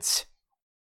ads.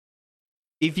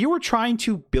 If you were trying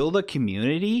to build a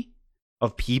community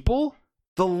of people,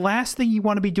 the last thing you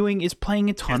want to be doing is playing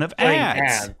a ton of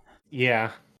ads.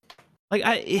 Yeah. Like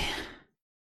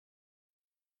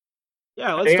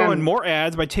let's throw in more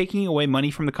ads by taking away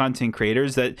money from the content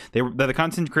creators that the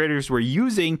content creators were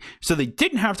using, so they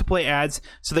didn't have to play ads,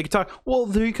 so they could talk. Well,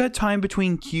 they got time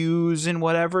between cues and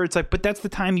whatever. It's like, but that's the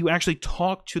time you actually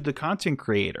talk to the content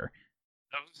creator.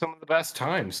 Those are some of the best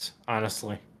times,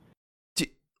 honestly.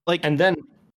 Like, and then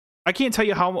I can't tell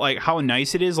you how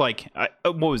nice it is. Like,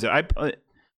 what was it?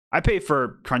 I pay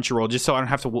for Crunchyroll just so I don't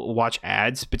have to watch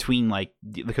ads between, like,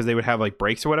 because they would have like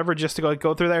breaks or whatever just to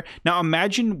go through there. Now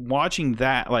imagine watching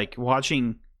that, what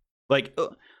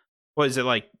is it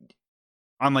like?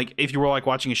 On like if you were like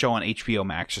watching a show on HBO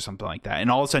Max or something like that, and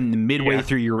all of a sudden midway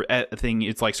through your thing,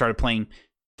 it's like started playing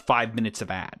 5 minutes of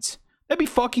ads. That'd be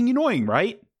fucking annoying,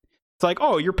 right? It's like,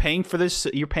 oh, you're paying for this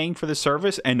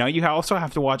service, and now you also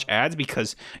have to watch ads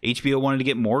because HBO wanted to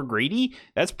get more greedy.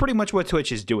 That's pretty much what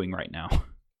Twitch is doing right now.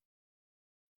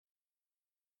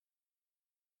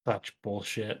 Such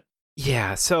bullshit.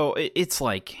 Yeah, so it's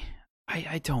like,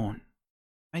 I don't,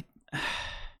 and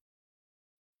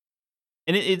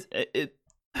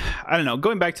I don't know.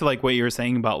 Going back to like what you were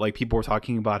saying about like people were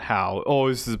talking about how, oh,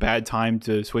 this is a bad time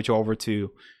to switch over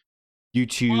to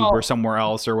YouTube or somewhere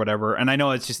else or whatever. And I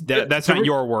know it's just that's not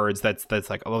your words. That's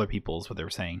like other people's what they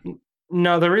were saying.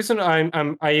 No, the reason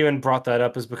I even brought that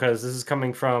up is because this is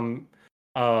coming from,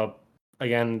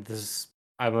 again,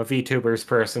 I'm a VTubers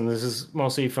person. This is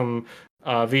mostly from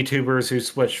VTubers who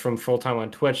switched from full time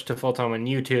on Twitch to full time on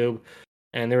YouTube,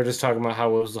 and they were just talking about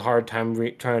how it was a hard time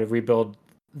trying to rebuild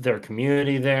their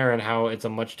community there, and how it's a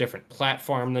much different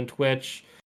platform than Twitch.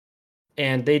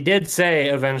 And they did say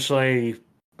eventually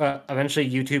eventually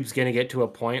YouTube's going to get to a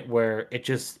point where it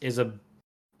just is a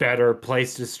better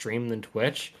place to stream than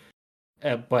Twitch.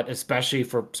 But especially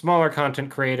for smaller content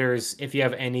creators, if you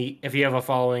have a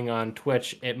following on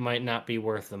Twitch, it might not be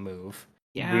worth the move.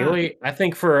 Yeah. Really, I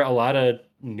think for a lot of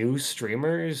new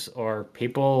streamers or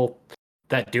people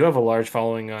that do have a large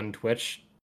following on Twitch,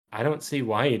 I don't see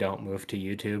why you don't move to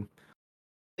YouTube.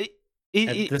 At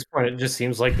this point, it just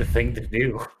seems like the thing to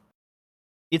do.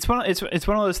 It's one of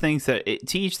those things that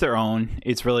to each their own.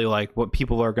 It's really like what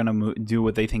people are gonna do,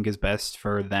 what they think is best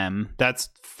for them. That's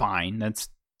fine. That's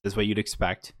what you'd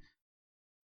expect.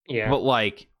 Yeah. But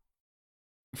like,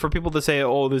 for people to say,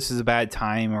 "Oh, this is a bad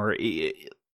time," or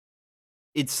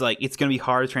it's like it's gonna be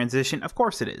hard to transition. Of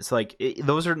course, it is. Like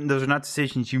those are not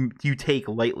decisions you take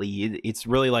lightly. It's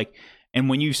really like, and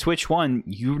when you switch one,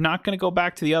 you're not gonna go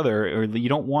back to the other, or you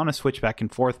don't want to switch back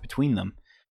and forth between them.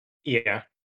 Yeah.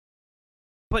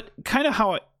 But kind of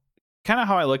how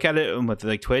I look at it with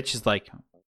like Twitch is like,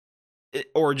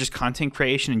 or just content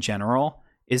creation in general,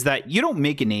 is that you don't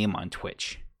make a name on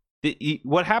Twitch.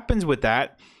 What happens with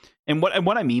that, and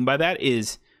what I mean by that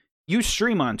is you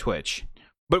stream on Twitch,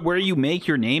 but where you make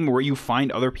your name, where you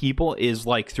find other people, is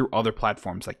like through other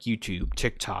platforms like YouTube,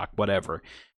 TikTok, whatever,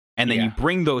 and then you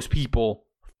bring those people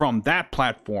from that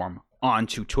platform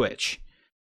onto Twitch.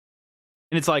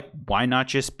 And it's like, why not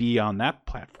just be on that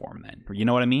platform then? You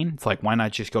know what I mean? It's like, why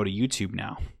not just go to YouTube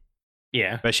now?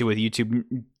 Yeah. Especially with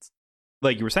YouTube,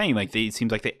 like you were saying, like it seems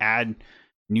like they add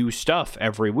new stuff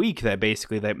every week that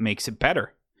makes it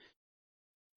better.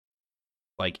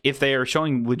 Like if they are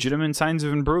showing legitimate signs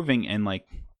of improving and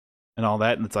all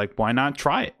that, and it's like, why not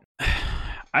try it?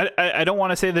 I don't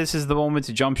want to say this is the moment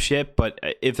to jump ship, but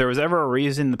if there was ever a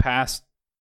reason in the past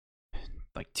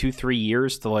like 2-3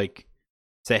 years to like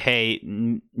say, hey,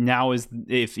 now is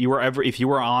if you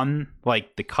were on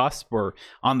like the cusp or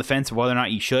on the fence of whether or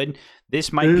not you should,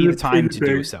 this might be the time to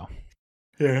do so.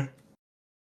 Yeah.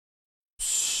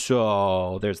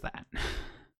 So there's that.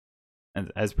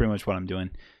 And that's pretty much what I'm doing.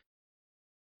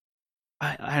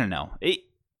 I don't know.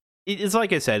 It's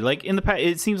like I said, like in the past,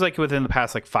 it seems like within the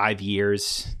past like 5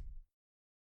 years,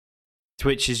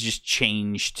 Twitch has just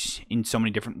changed in so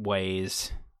many different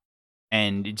ways,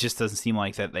 and it just doesn't seem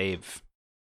like that they've.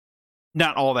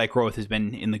 Not all that growth has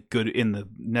been in the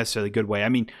necessarily good way. I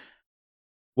mean,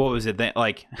 what was it that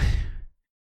like?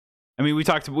 I mean, we've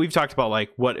talked about like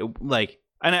what like,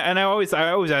 and I always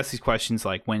ask these questions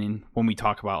like when we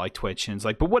talk about like Twitch, and it's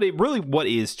like, but what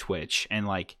is Twitch, and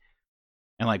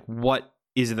what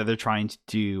is it that they're trying to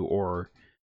do, or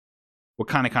what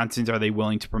kind of content are they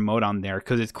willing to promote on there?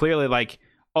 Because it's clearly like,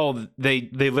 oh, they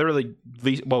literally,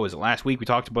 what was it, last week we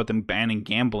talked about them banning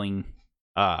gambling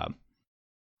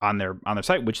on their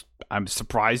site, which I'm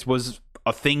surprised was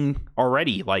a thing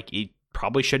already. Like it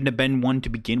probably shouldn't have been one to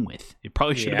begin with. It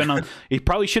probably should have been it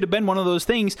probably should have been one of those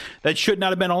things that should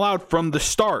not have been allowed from the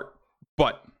start.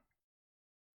 But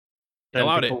they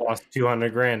allowed it. Lost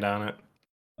 $200,000 on it.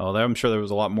 Oh, I'm sure there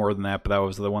was a lot more than that, but that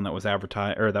was the one that was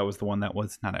advertised, or that was the one that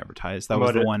was not advertised. That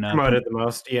was the one promoted the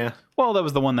most. Yeah. Well, that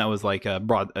was the one that was like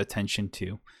brought attention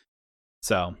to.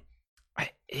 So,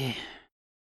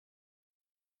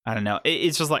 I don't know.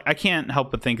 It's just like I can't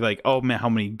help but think like, oh man, how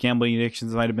many gambling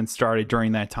addictions might have been started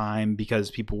during that time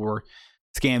because people were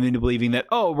scammed into believing that,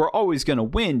 oh, we're always gonna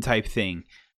win type thing,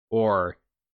 or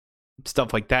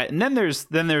stuff like that. And then there's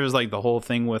like the whole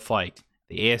thing with like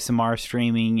the ASMR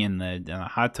streaming and the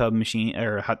hot tub machine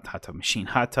or hot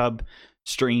tub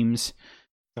streams.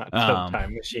 Hot tub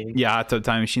time machine. Yeah, hot tub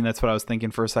time machine. That's what I was thinking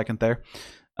for a second there.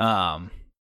 But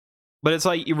it's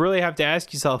like you really have to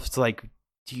ask yourself. It's like,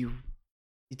 do you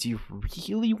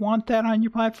really want that on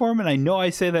your platform? And I know I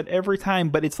say that every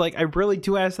time, but it's like I really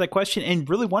do ask that question and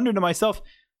really wonder to myself,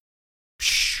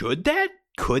 should that?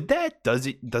 Could that? Does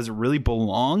it really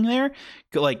belong there?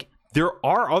 Like there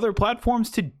are other platforms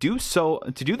to do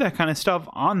that kind of stuff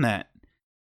on that.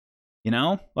 You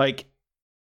know? Like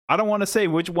I don't want to say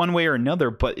which one way or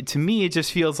another, but to me it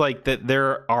just feels like that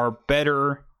there are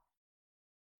better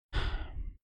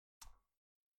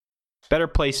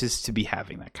places to be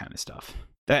having that kind of stuff.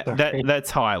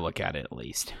 That's how I look at it, at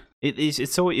least.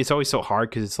 It's always so hard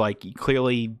because it's like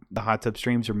clearly the hot tub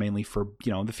streams are mainly for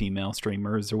the female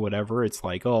streamers or whatever. It's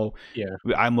like, oh yeah,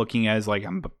 I'm looking as like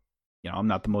I'm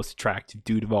not the most attractive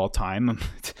dude of all time.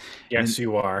 Yes,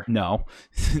 you are. No.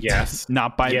 Yes.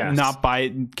 not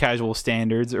by casual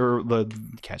standards or the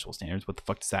casual standards. What the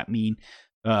fuck does that mean?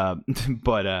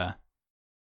 But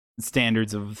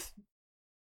standards of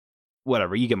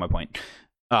whatever. You get my point.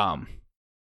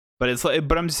 But it's like,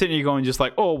 but I'm just sitting here going, just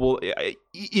like, oh well,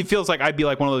 it feels like I'd be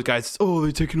like one of those guys. Oh,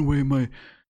 they're taking away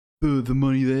the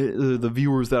money that the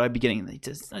viewers that I'd be getting.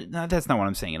 That's not what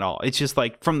I'm saying at all. It's just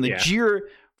like from the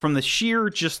sheer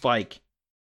just like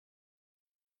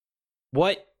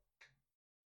what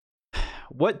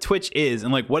Twitch is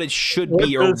and like what it should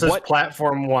be, or what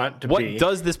platform want to be. What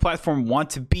does this platform want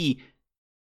to be?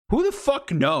 Who the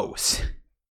fuck knows?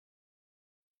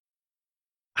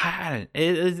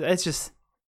 It's just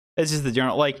the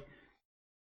general, like,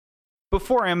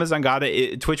 before Amazon got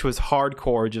it, Twitch was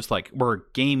hardcore, just like we're a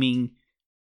gaming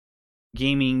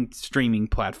streaming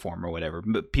platform or whatever.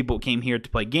 But people came here to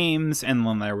play games, and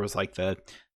then there was like the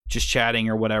just chatting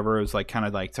or whatever. It was like kind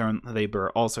of like they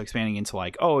were also expanding into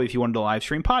like, oh, if you wanted to live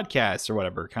stream podcasts or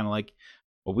whatever, kind of like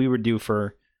what we would do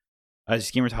for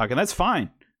just Gamer Talk, and that's fine.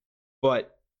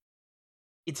 But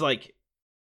it's like,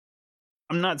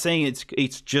 I'm not saying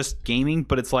it's just gaming,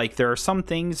 but it's like there are some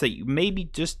things that you maybe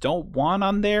just don't want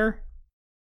on there.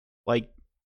 Like,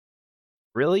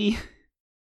 really?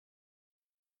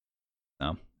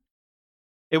 No.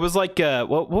 It was like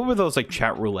what were those like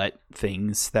chat roulette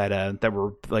things that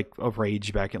were like of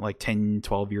rage back in like 10,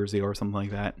 12 years ago or something like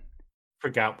that?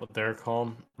 Forgot what they're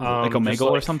called. Like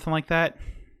Omegle or something like that?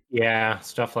 Yeah,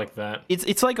 stuff like that.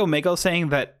 It's like Omegle saying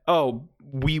that, oh,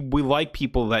 we like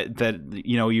people that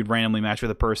you know, you'd randomly match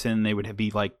with a person and they would be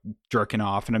like jerking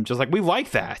off, and I'm just like, we like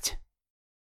that.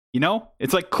 You know?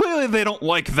 It's like, clearly they don't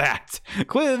like that.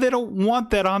 Clearly they don't want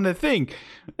that on the thing.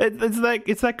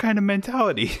 It's that kind of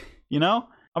mentality, you know?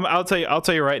 I'll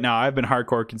tell you right now, I've been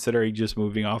hardcore considering just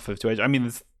moving off of Twitch. I mean,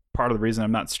 that's part of the reason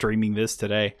I'm not streaming this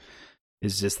today,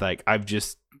 is just like I've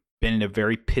just been in a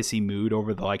very pissy mood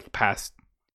over the past,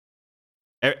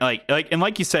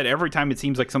 like you said, every time it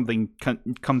seems like something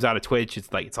comes out of Twitch,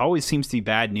 it's like it always seems to be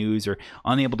bad news, or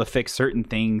unable to fix certain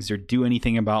things, or do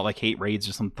anything about like hate raids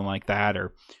or something like that,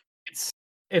 or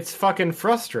it's fucking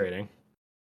frustrating.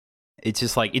 It's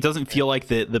just like, it doesn't feel like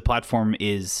the platform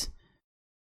is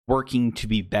working to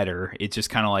be better. It's just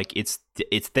kind of like it's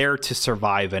there to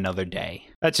survive another day.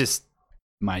 That's just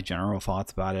my general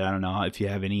thoughts about it. I don't know if you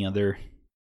have any other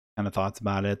kind of thoughts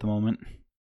about it at the moment.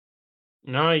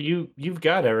 No, you've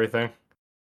got everything.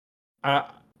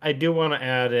 I do want to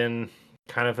add in,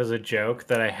 kind of as a joke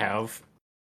that I have.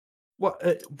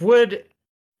 What would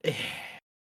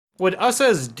us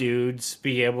as dudes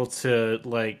be able to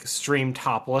like stream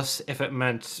topless if it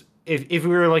meant if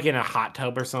we were like in a hot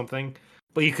tub or something,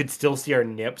 but you could still see our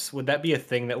nips? Would that be a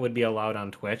thing that would be allowed on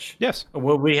Twitch? Yes. Or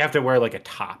would we have to wear like a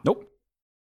top? Nope.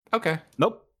 Okay.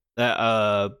 Nope.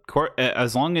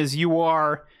 As long as you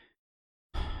are,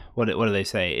 what do they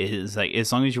say? It is like,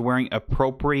 as long as you're wearing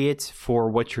appropriate for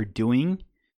what you're doing.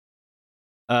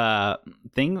 I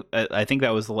think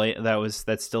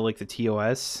that's still like the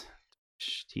TOS.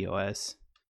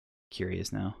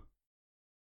 Curious now,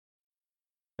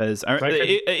 because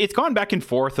it's gone back and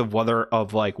forth of whether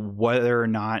or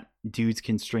not dudes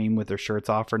can stream with their shirts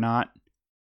off or not.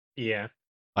 Yeah.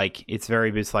 Like, it's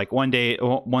like one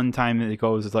time it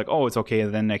goes, it's like, oh, it's okay,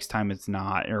 and then next time it's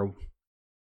not, or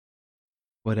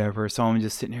whatever. So I'm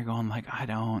just sitting here going like, I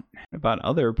don't about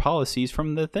other policies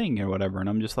from the thing or whatever, and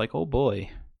I'm just like, oh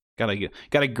boy, gotta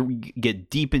get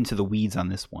deep into the weeds on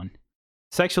this one.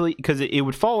 Sexually, because it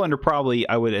would fall under, probably,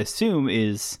 I would assume,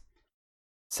 is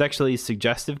sexually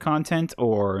suggestive content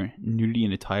or nudity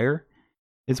in attire,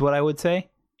 is what I would say.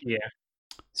 Yeah.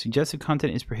 Suggestive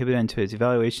content is prohibited until its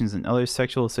evaluations and other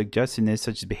sexual suggestiveness,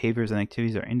 such as behaviors and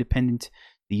activities, are independent of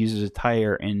the user's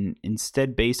attire and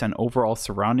instead based on overall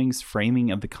surroundings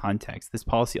framing of the context. This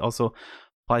policy also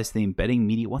applies to the embedding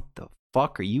media. What the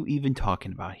fuck are you even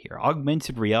talking about here?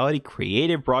 Augmented reality,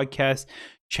 creative broadcast,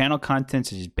 channel content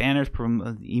such as banners,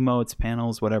 emotes,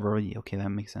 panels, whatever. Okay, that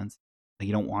makes sense. Like,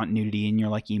 you don't want nudity in your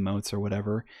like emotes or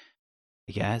whatever,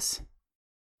 I guess.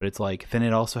 But it's like, then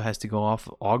it also has to go off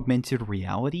augmented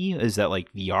reality. Is that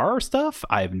like VR stuff?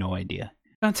 I have no idea.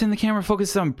 Content, the camera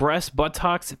focuses on breasts,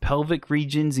 buttocks, pelvic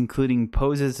regions, including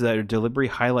poses that are deliberately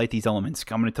highlight these elements.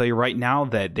 I'm going to tell you right now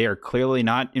that they are clearly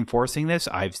not enforcing this.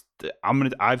 I've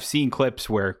seen clips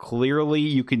where clearly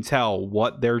you can tell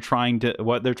what they're trying to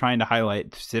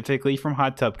highlight, specifically from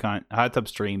hot tub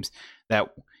streams.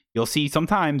 That you'll see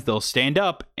sometimes they'll stand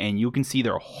up and you can see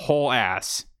their whole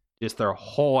ass, just their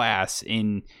whole ass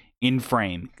in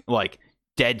frame, like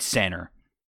dead center.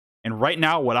 And right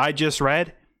now, what I just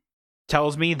read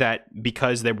tells me that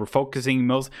because they were focusing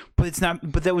but it's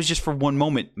not. But that was just for one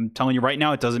moment. I'm telling you right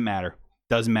now, it doesn't matter.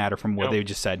 Doesn't matter from what they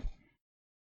just said.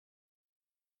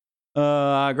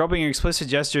 Groping and explicit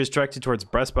gestures directed towards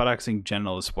breast, buttocks, and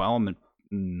genitals. Well,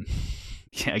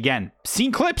 again,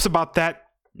 seen clips about that.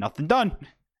 Nothing done.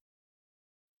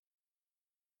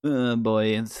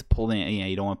 Boy, it's pole dancing. Yeah,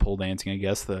 you don't want pole dancing, I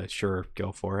guess. Sure,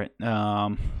 go for it.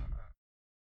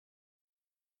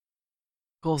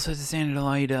 Goals set the standard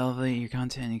allow you to elevate your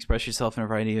content and express yourself in a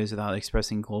variety of ways without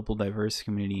expressing global diverse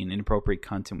community and inappropriate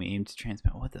content. We aim to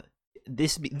transmit what the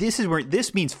this is where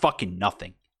this means fucking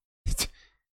nothing.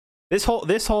 This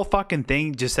whole fucking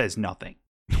thing just says nothing.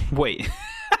 Wait.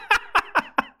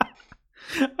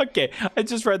 Okay, I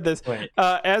just read this.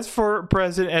 As for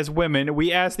present as women,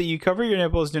 we ask that you cover your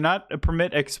nipples. Do not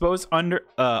permit exposed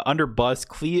under bust.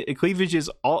 Cleavage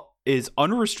is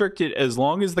unrestricted as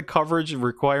long as the coverage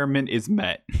requirement is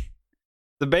met.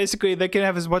 So basically, they can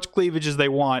have as much cleavage as they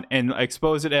want and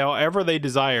expose it however they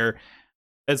desire,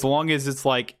 as long as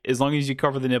you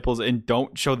cover the nipples and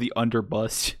don't show the under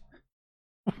bust.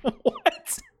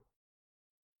 What?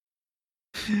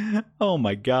 Oh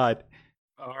my god.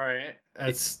 All right.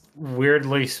 That's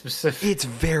weirdly specific. It's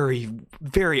very,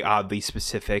 very oddly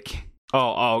specific.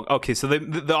 Oh, okay. So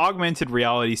the augmented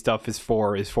reality stuff is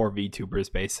for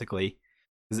VTubers, basically.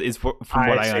 From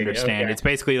what I understand. Okay. It's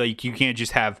basically like you can't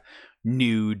just have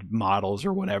nude models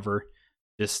or whatever,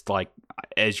 just like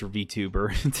as your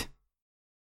VTuber.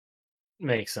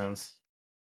 Makes sense.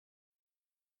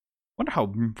 Wonder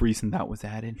how recent that was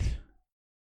added.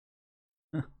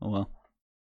 Oh well.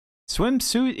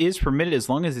 Swimsuit is permitted as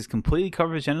long as it's completely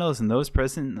covers genitals, and those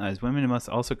present as women must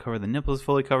also cover the nipples.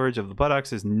 Fully coverage of the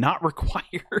buttocks is not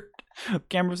required.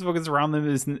 Cameras focus around them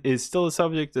is still a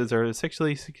subject, as are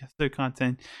sexually suggestive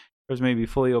content. Covers may be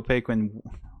fully opaque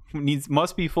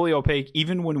must be fully opaque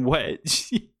even when wet.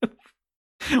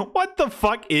 What the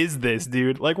fuck is this,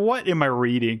 dude? Like, what am I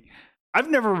reading? I've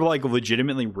never like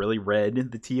legitimately really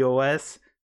read the TOS,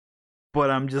 but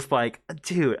I'm just like,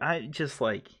 dude, I just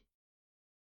like.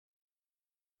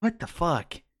 What the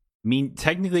fuck? I mean,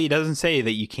 technically, it doesn't say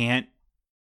that you can't.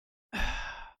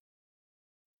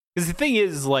 Because the thing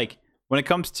is, like, when it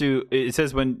comes to, it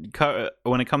says when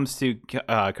it comes to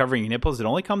covering your nipples, it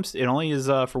only is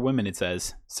for women. It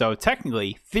says so.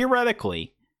 Technically,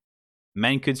 theoretically,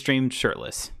 men could stream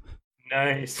shirtless.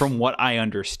 Nice. From what I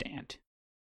understand.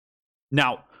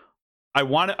 Now, I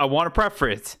want to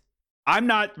preface. I'm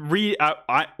not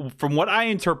from what I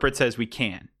interpret says we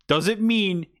can. Does it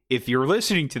mean? If you're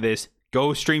listening to this,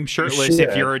 go stream shirtless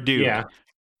if you're a dude. Yeah.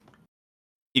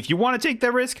 If you want to take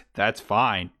that risk, that's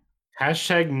fine.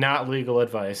 Hashtag not legal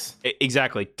advice.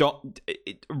 Exactly. Don't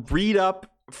read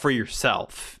up for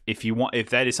yourself if you want. If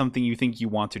that is something you think you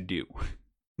want to do.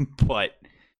 But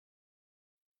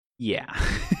yeah,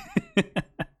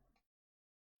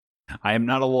 I am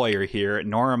not a lawyer here,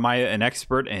 nor am I an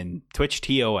expert in Twitch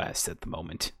TOS at the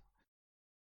moment.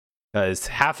 Because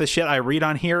half the shit I read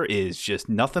on here is just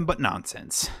nothing but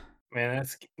nonsense. Man,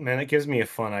 it gives me a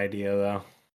fun idea though.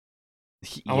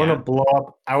 Yeah. I want to blow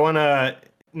up. I want to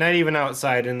not even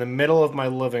outside in the middle of my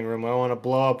living room. I want to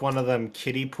blow up one of them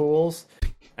kiddie pools,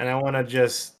 and I want to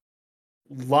just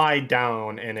lie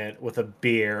down in it with a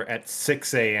beer at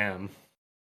 6 a.m.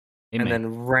 and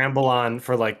then ramble on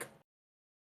for like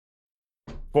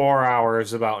 4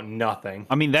 hours about nothing.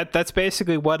 I mean that's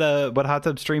basically what hot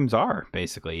tub streams are.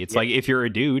 Basically, it's like if you're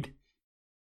a dude.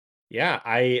 Yeah,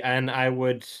 I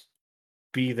would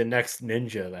be the next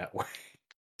ninja that way.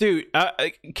 Dude,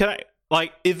 can I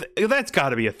like if that's got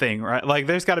to be a thing, right? Like,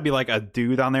 there's got to be like a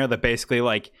dude on there that basically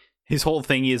like his whole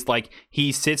thing is like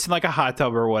he sits in like a hot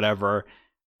tub or whatever,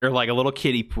 or like a little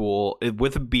kiddie pool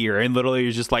with a beer, and literally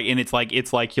you're just like, and it's like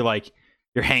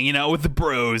you're hanging out with the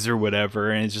bros or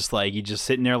whatever, and it's just like you're just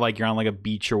sitting there like you're on like a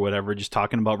beach or whatever, just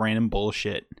talking about random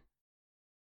bullshit.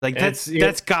 Like that's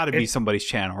got to be somebody's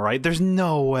channel, right? There's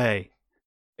no way.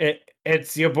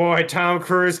 It's your boy Tom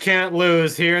Cruise can't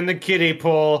lose here in the kiddie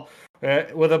pool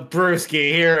with a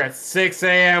brewski here at 6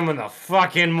 a.m. in the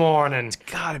fucking morning. It's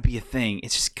got to be a thing.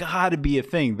 It's just got to be a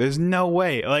thing. There's no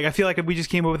way. Like, I feel like we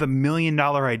just came up with $1 million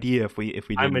idea if we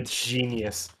didn't. I'm a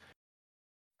genius.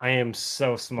 I am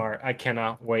so smart. I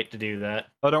cannot wait to do that.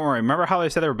 Oh, don't worry. Remember how they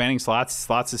said they were banning slots?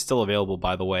 Slots is still available,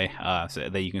 by the way, so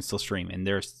that you can still stream, and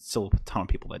there's still a ton of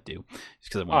people that do.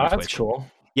 Just because I want to Twitch. That's cool.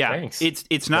 Yeah, thanks.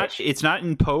 It's not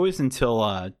imposed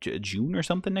until June or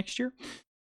something next year.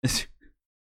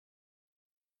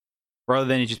 Rather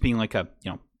than it just being like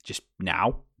just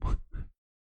now.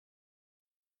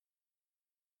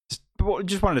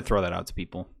 Just wanted to throw that out to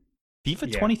people.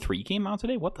 FIFA 23 came out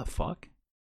today. What the fuck?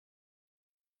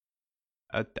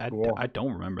 I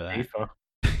don't remember that.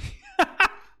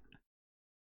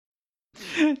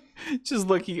 FIFA. Just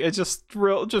looking at just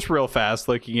real fast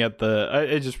looking at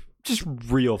the just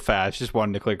real fast. Just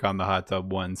wanted to click on the hot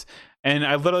tub ones, and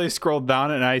I literally scrolled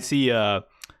down and I see Uncle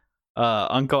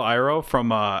Iroh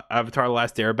from Avatar: The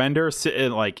Last Airbender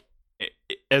sitting like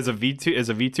as a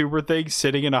VTuber thing,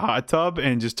 sitting in a hot tub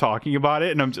and just talking about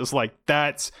it, and I'm just like,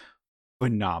 that's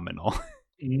phenomenal.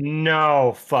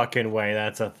 No fucking way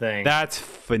that's a thing. That's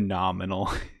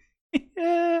phenomenal.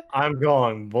 I'm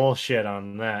going bullshit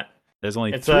on that. There's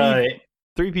only It's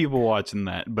three people watching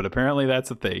that, but apparently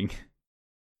that's a thing.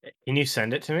 Can you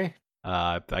send it to me?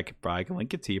 I can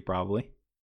link it to you probably.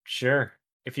 Sure.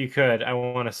 If you could, I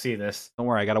want to see this. Don't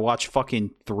worry, I gotta watch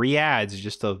fucking 3 ads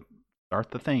just to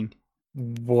start the thing.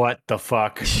 What the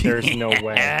fuck? There's no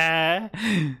way.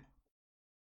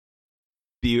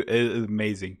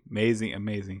 Amazing.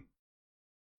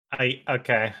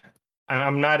 Okay.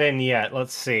 I'm not in yet.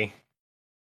 Let's see.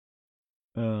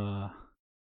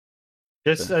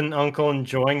 Just an uncle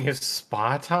enjoying his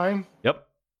spa time? Yep.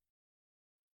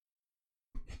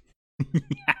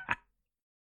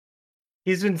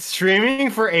 He's been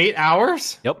streaming for 8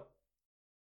 hours? Yep.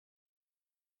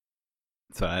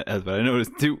 That's what I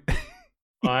noticed too.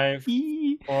 5,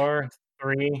 4,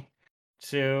 3,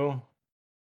 2.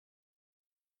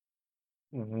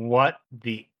 What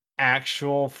the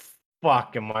actual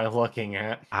fuck am I looking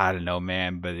at? I don't know,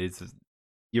 man, but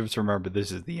you have to remember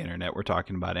this is the internet we're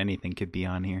talking about. Anything could be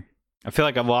on here. I feel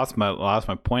like I've lost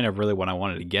my point of really what I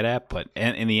wanted to get at, but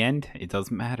in the end, it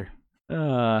doesn't matter.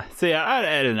 So yeah,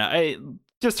 I don't know.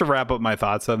 Just to wrap up my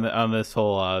thoughts on this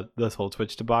whole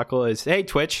Twitch debacle is, hey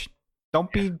Twitch,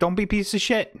 don't be piece of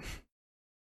shit.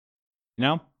 You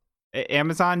know,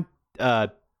 Amazon,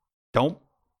 don't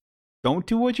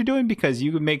do what you're doing, because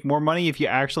you could make more money if you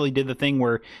actually did the thing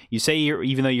where you say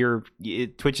even though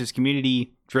Twitch is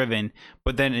community driven,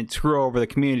 but then screw over the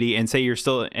community and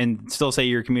still say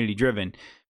you're community driven.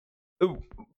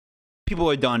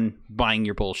 People are done buying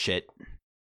your bullshit.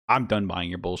 I'm done buying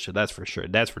your bullshit. That's for sure.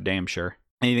 That's for damn sure.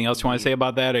 Anything else you want to say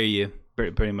about that? Or are you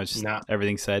pretty much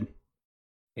everything said?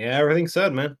 Yeah, everything's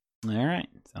said, man. All right,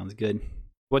 sounds good.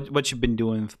 What you've been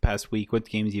doing the past week? What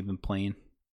games you've been playing?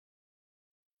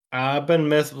 I've been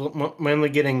mainly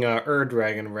getting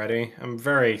Dragon ready. I'm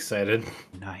very excited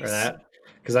for that,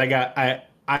 because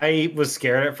I was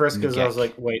scared at first, because I was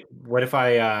like, wait, what if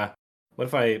I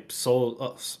sold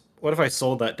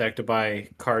that deck to buy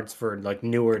cards for like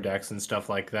newer decks and stuff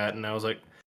like that? And I was like,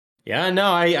 yeah,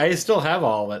 no, I still have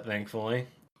all of it, thankfully.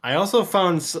 I also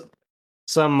found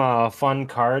some fun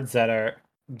cards that are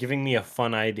giving me a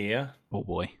fun idea. Oh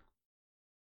boy!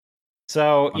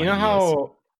 So you know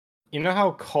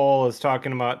how Cole is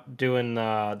talking about doing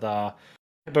the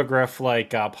hippogriff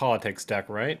politics deck,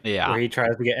 right? Yeah. Where he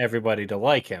tries to get everybody to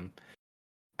like him.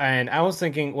 And I was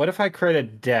thinking, what if I create a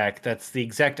deck that's the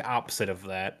exact opposite of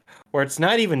that, where it's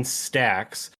not even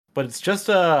stacks, but it's just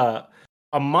a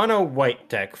mono white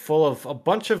deck full of a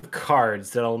bunch of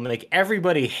cards that'll make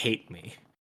everybody hate me.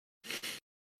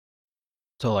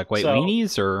 So like white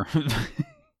weenies, or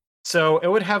So it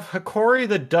would have Hikori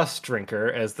the Dust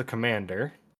Drinker as the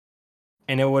commander,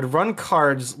 and it would run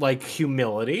cards like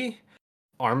Humility,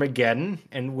 Armageddon,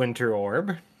 and Winter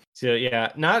Orb. So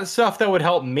yeah, not stuff that would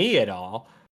help me at all,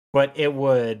 but it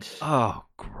would... Oh,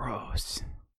 gross.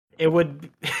 It would...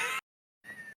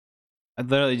 I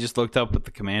literally just looked up what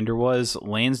the commander was.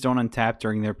 Lands don't untap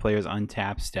during their player's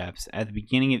untap steps. At the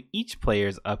beginning of each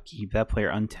player's upkeep, that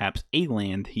player untaps a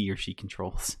land he or she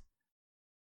controls.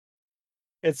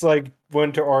 It's like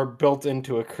Winter Orb built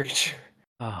into a creature.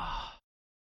 Oh,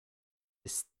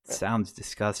 this sounds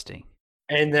disgusting.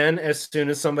 And then as soon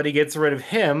as somebody gets rid of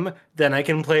him, then I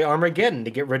can play Armageddon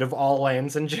to get rid of all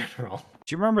lands in general.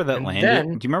 Do you remember that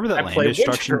land? Do you remember that land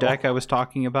destruction deck I was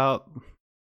talking about?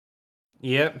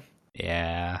 Yep.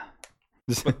 Yeah.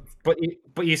 But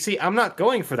you see, I'm not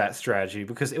going for that strategy,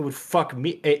 because it would fuck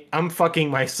me. I'm fucking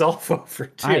myself over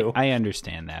too. I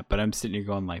understand that, but I'm sitting here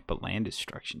going like, but land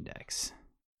destruction decks.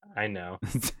 I know.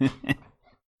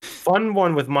 Fun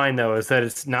one with mine though is that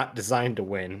it's not designed to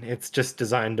win. It's just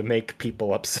designed to make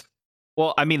people upset.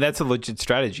 Well, I mean, that's a legit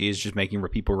strategy, is just making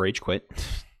people rage quit.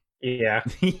 Yeah.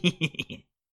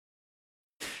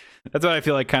 That's what I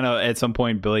feel like kind of at some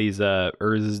point Billy's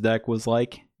Urz's deck was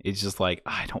like. It's just like,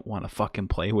 I don't want to fucking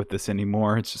play with this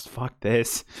anymore. It's just fuck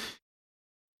this.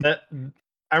 I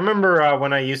remember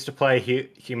when I used to play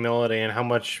Humility and how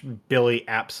much Billy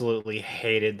absolutely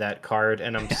hated that card,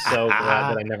 and I'm so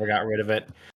glad that I never got rid of it.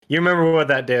 You remember what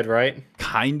that did, right?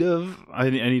 Kind of.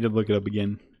 I need to look it up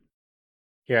again.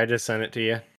 Here, I just sent it to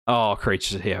you. Oh,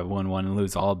 creatures, yeah, 1/1 and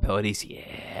lose all abilities.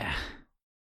 Yeah.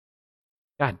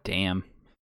 God damn.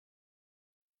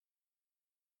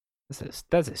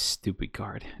 That's a stupid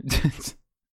card.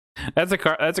 That's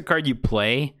a card you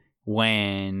play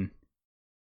when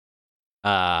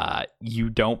you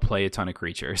don't play a ton of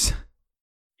creatures.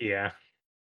 Yeah.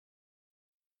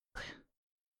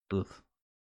 Ugh.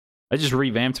 I just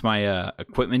revamped my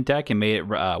equipment deck and made it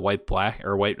white black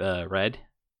or white red.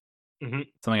 Mm-hmm.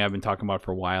 Something I've been talking about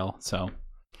for a while. So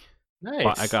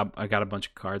Nice. I got a bunch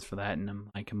of cards for that, and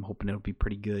I'm hoping it'll be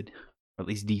pretty good, or at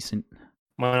least decent.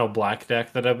 Mono black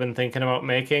deck that I've been thinking about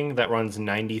making that runs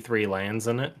 93 lands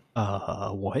in it.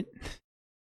 What?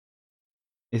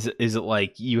 Is it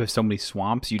like you have so many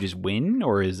swamps you just win,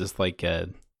 or is this like I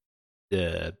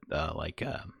don't know,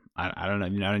 I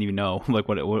don't even know like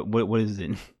what is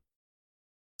it?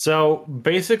 So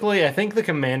basically, I think the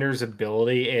commander's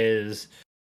ability is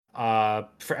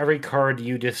for every card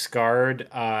you discard,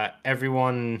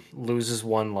 everyone loses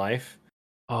 1 life.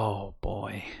 Oh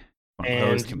boy, one of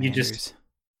those And commanders.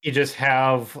 you just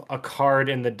have a card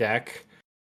in the deck.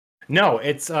 No,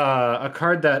 it's a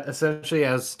card that essentially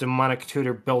has Demonic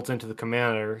Tutor built into the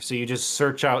commander. So you just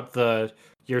search out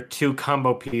your 2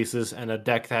 combo pieces and a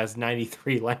deck that has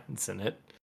 93 lands in it.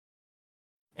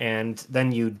 And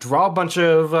then you draw a bunch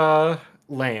of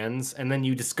lands, and then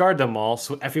you discard them all,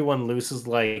 so everyone loses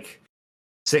like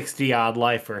 60 odd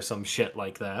life or some shit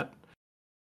like that.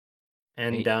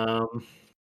 And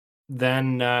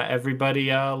then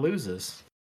everybody loses.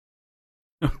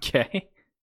 Okay.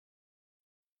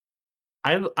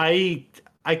 I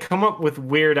come up with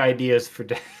weird ideas for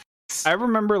decks. I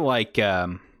remember like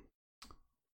there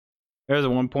was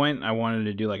at one point I wanted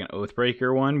to do like an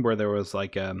Oathbreaker one where there was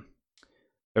like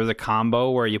there was a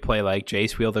combo where you play like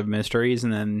Jace Wield of Mysteries,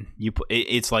 and then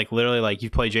it's like literally like you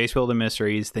play Jace Wield of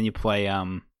Mysteries, then you play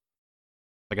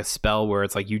like a spell where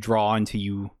it's like you draw until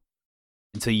you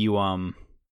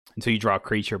draw a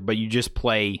creature, but you just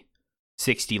play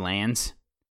 60 lands.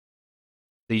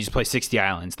 So you just play 60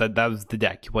 islands. That was the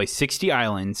deck. You play 60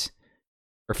 islands,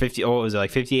 or 50. Oh, what was it,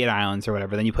 like 58 islands or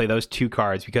whatever? Then you play those 2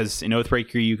 cards because in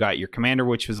Oathbreaker you got your commander,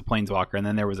 which was a planeswalker, and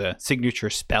then there was a signature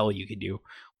spell you could do,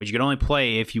 which you could only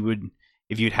play if you'd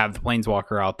have the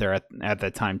planeswalker out there at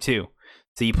that time too.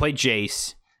 So you play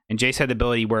Jace, and Jace had the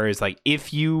ability where it's like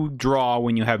if you draw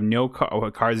when you have no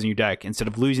cards in your deck, instead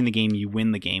of losing the game, you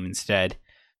win the game instead.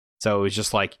 So it was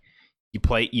just like you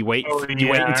wait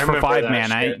for 5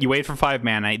 mana. Shit. You wait for 5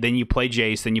 mana, then you play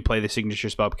Jace, then you play the signature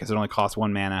spell because it only costs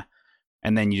 1 mana,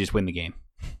 and then you just win the game.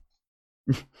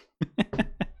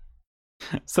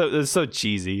 So it was so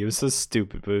cheesy. It was so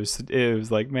stupid, but it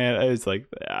was like, man, it was like,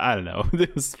 I don't know.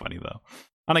 It was funny though.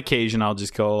 On occasion, I'll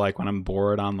just go like when I'm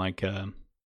bored on like the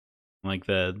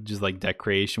just like deck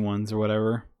creation ones or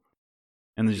whatever,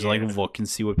 and then just like look and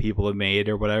see what people have made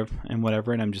or whatever,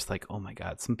 and I'm just like, oh my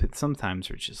god, sometimes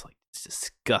it's just like it's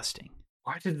disgusting.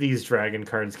 Why did these dragon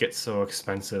cards get so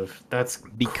expensive? That's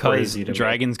because crazy to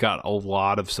dragons got a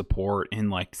lot of support in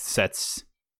like sets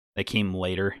that came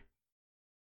later,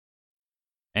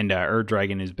 and Ur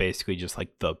Dragon is basically just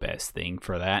like the best thing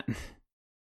for that.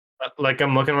 Like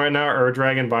I'm looking right now, Ur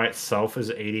Dragon by itself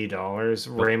is $80.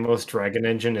 Yep. Rainbow's Dragon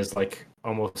Engine is like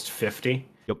almost 50.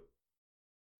 Yep.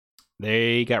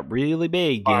 They got really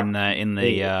big in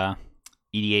the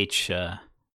EDH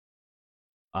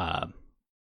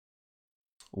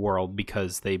world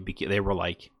because they were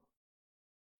like,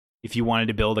 if you wanted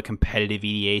to build a competitive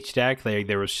EDH deck,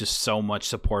 there was just so much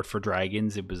support for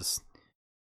dragons. It was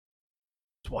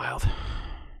wild.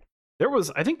 There was,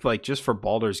 I think, like just for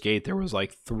Baldur's Gate, there was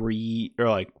like 3 or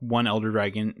like 1 Elder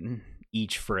Dragon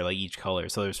each for like each color.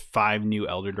 So there's 5 new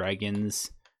Elder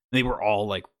Dragons. They were all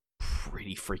like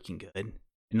pretty freaking good.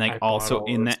 And like also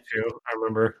in that too, I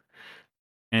remember.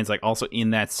 And it's like also in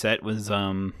that set was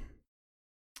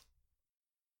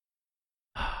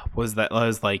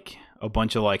like a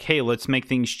bunch of like, hey, let's make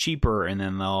things cheaper, and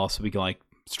then they'll also be like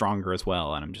stronger as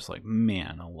well. And I'm just like,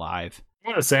 man, alive. I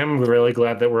want to say I'm really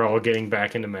glad that we're all getting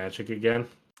back into Magic again.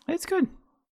 It's good.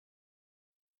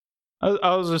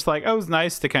 I was just like, it was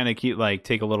nice to kind of keep like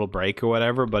take a little break or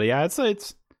whatever. But yeah,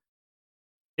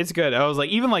 it's good. I was like,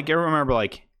 even like I remember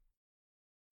like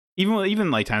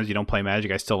even like times you don't play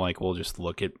Magic, I still like will just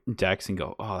look at decks and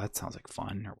go, oh, that sounds like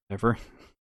fun or whatever.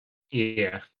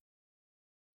 Yeah.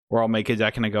 Or I'll make a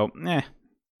deck and I go,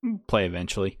 play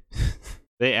eventually.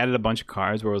 They added a bunch of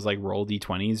cards where it was like roll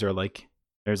d20s, or like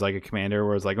there's like a commander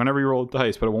where it's like whenever you roll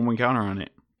dice, put a 1/1 counter on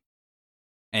it.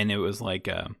 And it was like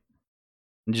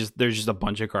there's just a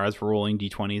bunch of cards for rolling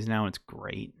d20s now. It's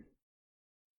great.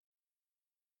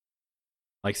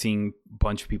 Like seeing a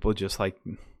bunch of people just like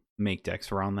make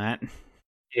decks around that.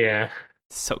 Yeah.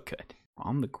 It's so good.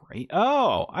 Rom the Great.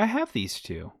 Oh, I have these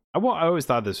 2. I always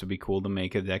thought this would be cool to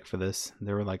make a deck for this.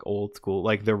 They were like old school,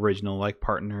 like the original like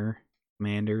partner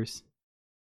commanders.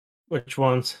 Which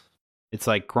ones? It's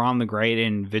like Grom the Great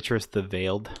and Vitress the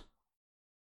Veiled,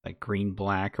 like green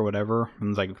black or whatever. And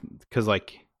it's like because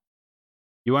like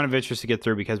You want Vitras to get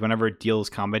through because whenever it deals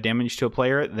combat damage to a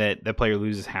player, that player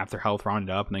loses half their health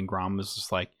rounded up, and then Grom is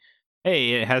just like,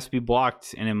 hey, it has to be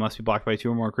blocked, and it must be blocked by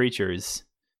 2 or more creatures.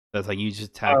 That's like you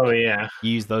just attack. Oh yeah.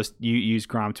 You use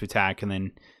Grom to attack, and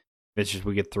then Vitras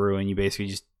will get through, and you basically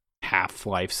just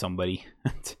half-life somebody.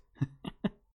 I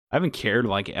haven't cared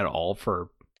like at all for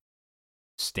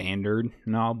standard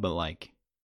and all, but like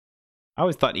I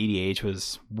always thought EDH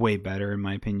was way better in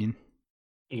my opinion.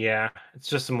 Yeah, it's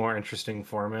just a more interesting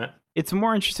format. It's a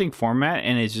more interesting format,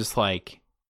 and it's just like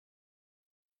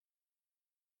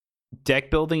deck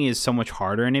building is so much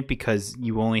harder in it because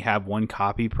you only have 1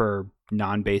 copy per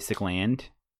non-basic land,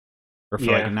 or for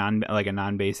like a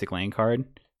non-basic land card.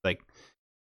 Like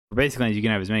for basic lands, you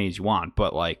can have as many as you want,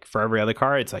 but like for every other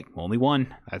card, it's like only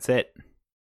 1. That's it.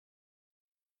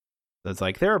 So it's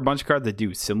like there are a bunch of cards that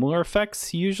do similar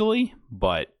effects usually,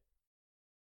 but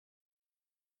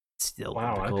still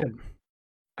difficult.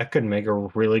 I could make a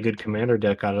really good commander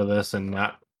deck out of this and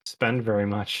not spend very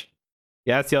much.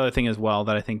 Yeah, that's the other thing as well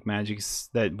that I think Magic's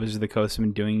that Wizards of the Coast have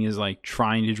been doing is like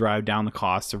trying to drive down the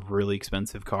cost of really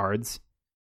expensive cards.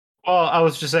 Well, I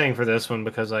was just saying for this one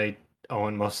because I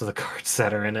own most of the cards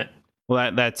that are in it.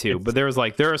 Well, that too, but there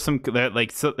are some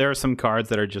cards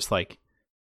that are just like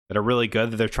that are really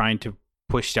good that they're trying to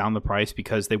push down the price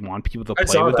because they want people to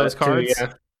play with those cards. Too,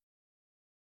 yeah.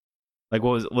 Like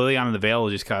what was Liliana the Veil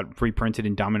just got reprinted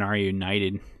in Dominaria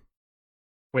United.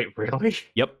 Wait, really?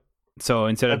 Yep. So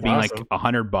instead of being awesome. Like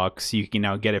 $100, you can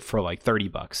now get it for like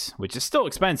 $30, which is still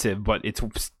expensive, but it's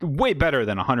way better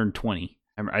than $120.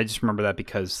 I just remember that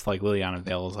because like Liliana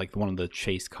Veil is like one of the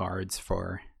chase cards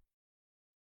for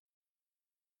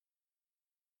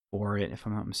it, if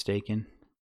I'm not mistaken.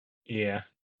 Yeah.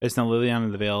 There's no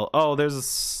Liliana the Veil. Oh,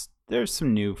 there's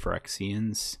some new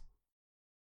Phyrexians.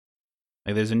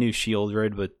 Like there's a new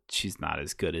Shieldred, but she's not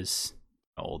as good as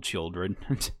old Shieldred.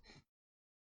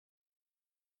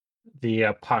 The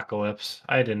Apocalypse.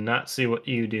 I did not see what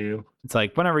you do. It's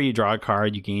like whenever you draw a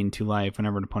card, you gain 2 life.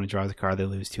 Whenever an opponent draws a card, they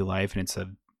lose 2 life, and it's a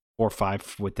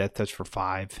 4/5 with Death Touch for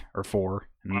 5 or 4.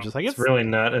 And I'm just like, it's really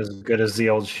not as good as the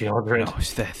old Shieldred. No,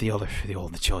 it's the old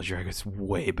Shieldred. It's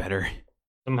way better.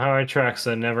 Somehow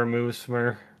Atraxa never moves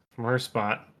from her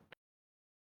spot.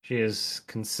 She is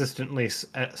consistently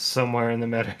somewhere in the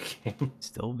meta game.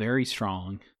 Still very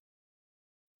strong.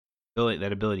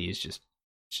 That ability is just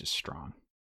strong.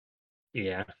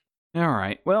 Yeah. All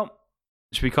right. Well,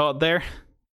 should we call it there?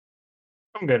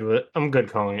 I'm good with it. I'm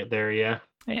good calling it there. Yeah.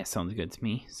 Yeah, sounds good to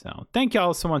me. So thank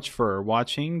y'all so much for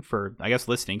watching, for I guess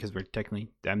listening, because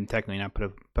I'm technically not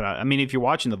put out. I mean, if you're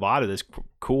watching the VOD of this,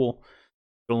 cool.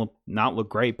 It'll not look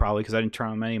great probably because I didn't turn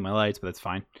on many of my lights, but that's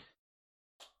fine.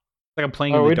 It's like I'm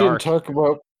playing in the dark. We didn't talk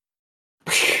about.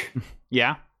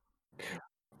 Yeah.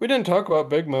 We didn't talk about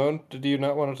Big Moon. Did you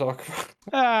not want to talk about?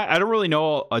 I don't really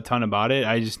know a ton about it.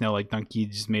 I just know like Donkey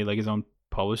just made like his own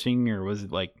publishing, or was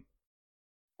it like?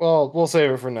 Well, we'll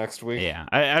save it for next week. Yeah,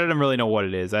 I don't really know what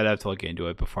it is. I'd have to look into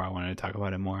it before I wanted to talk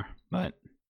about it more. But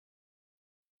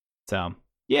so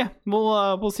yeah,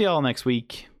 we'll see y'all next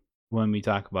week when we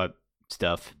talk about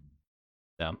stuff.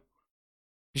 So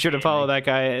be sure to follow that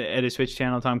guy at his Twitch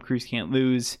channel, Tom Cruise Can't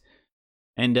Lose.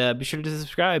 And be sure to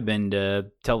subscribe and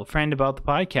tell a friend about the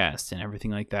podcast and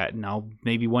everything like that. And I'll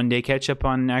maybe one day catch up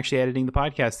on actually editing the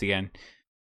podcast again.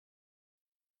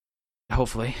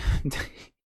 Hopefully.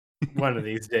 One of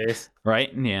these days.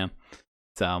 Right? Yeah.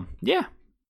 So, yeah. See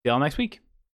y'all next week.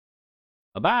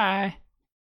 Bye-bye.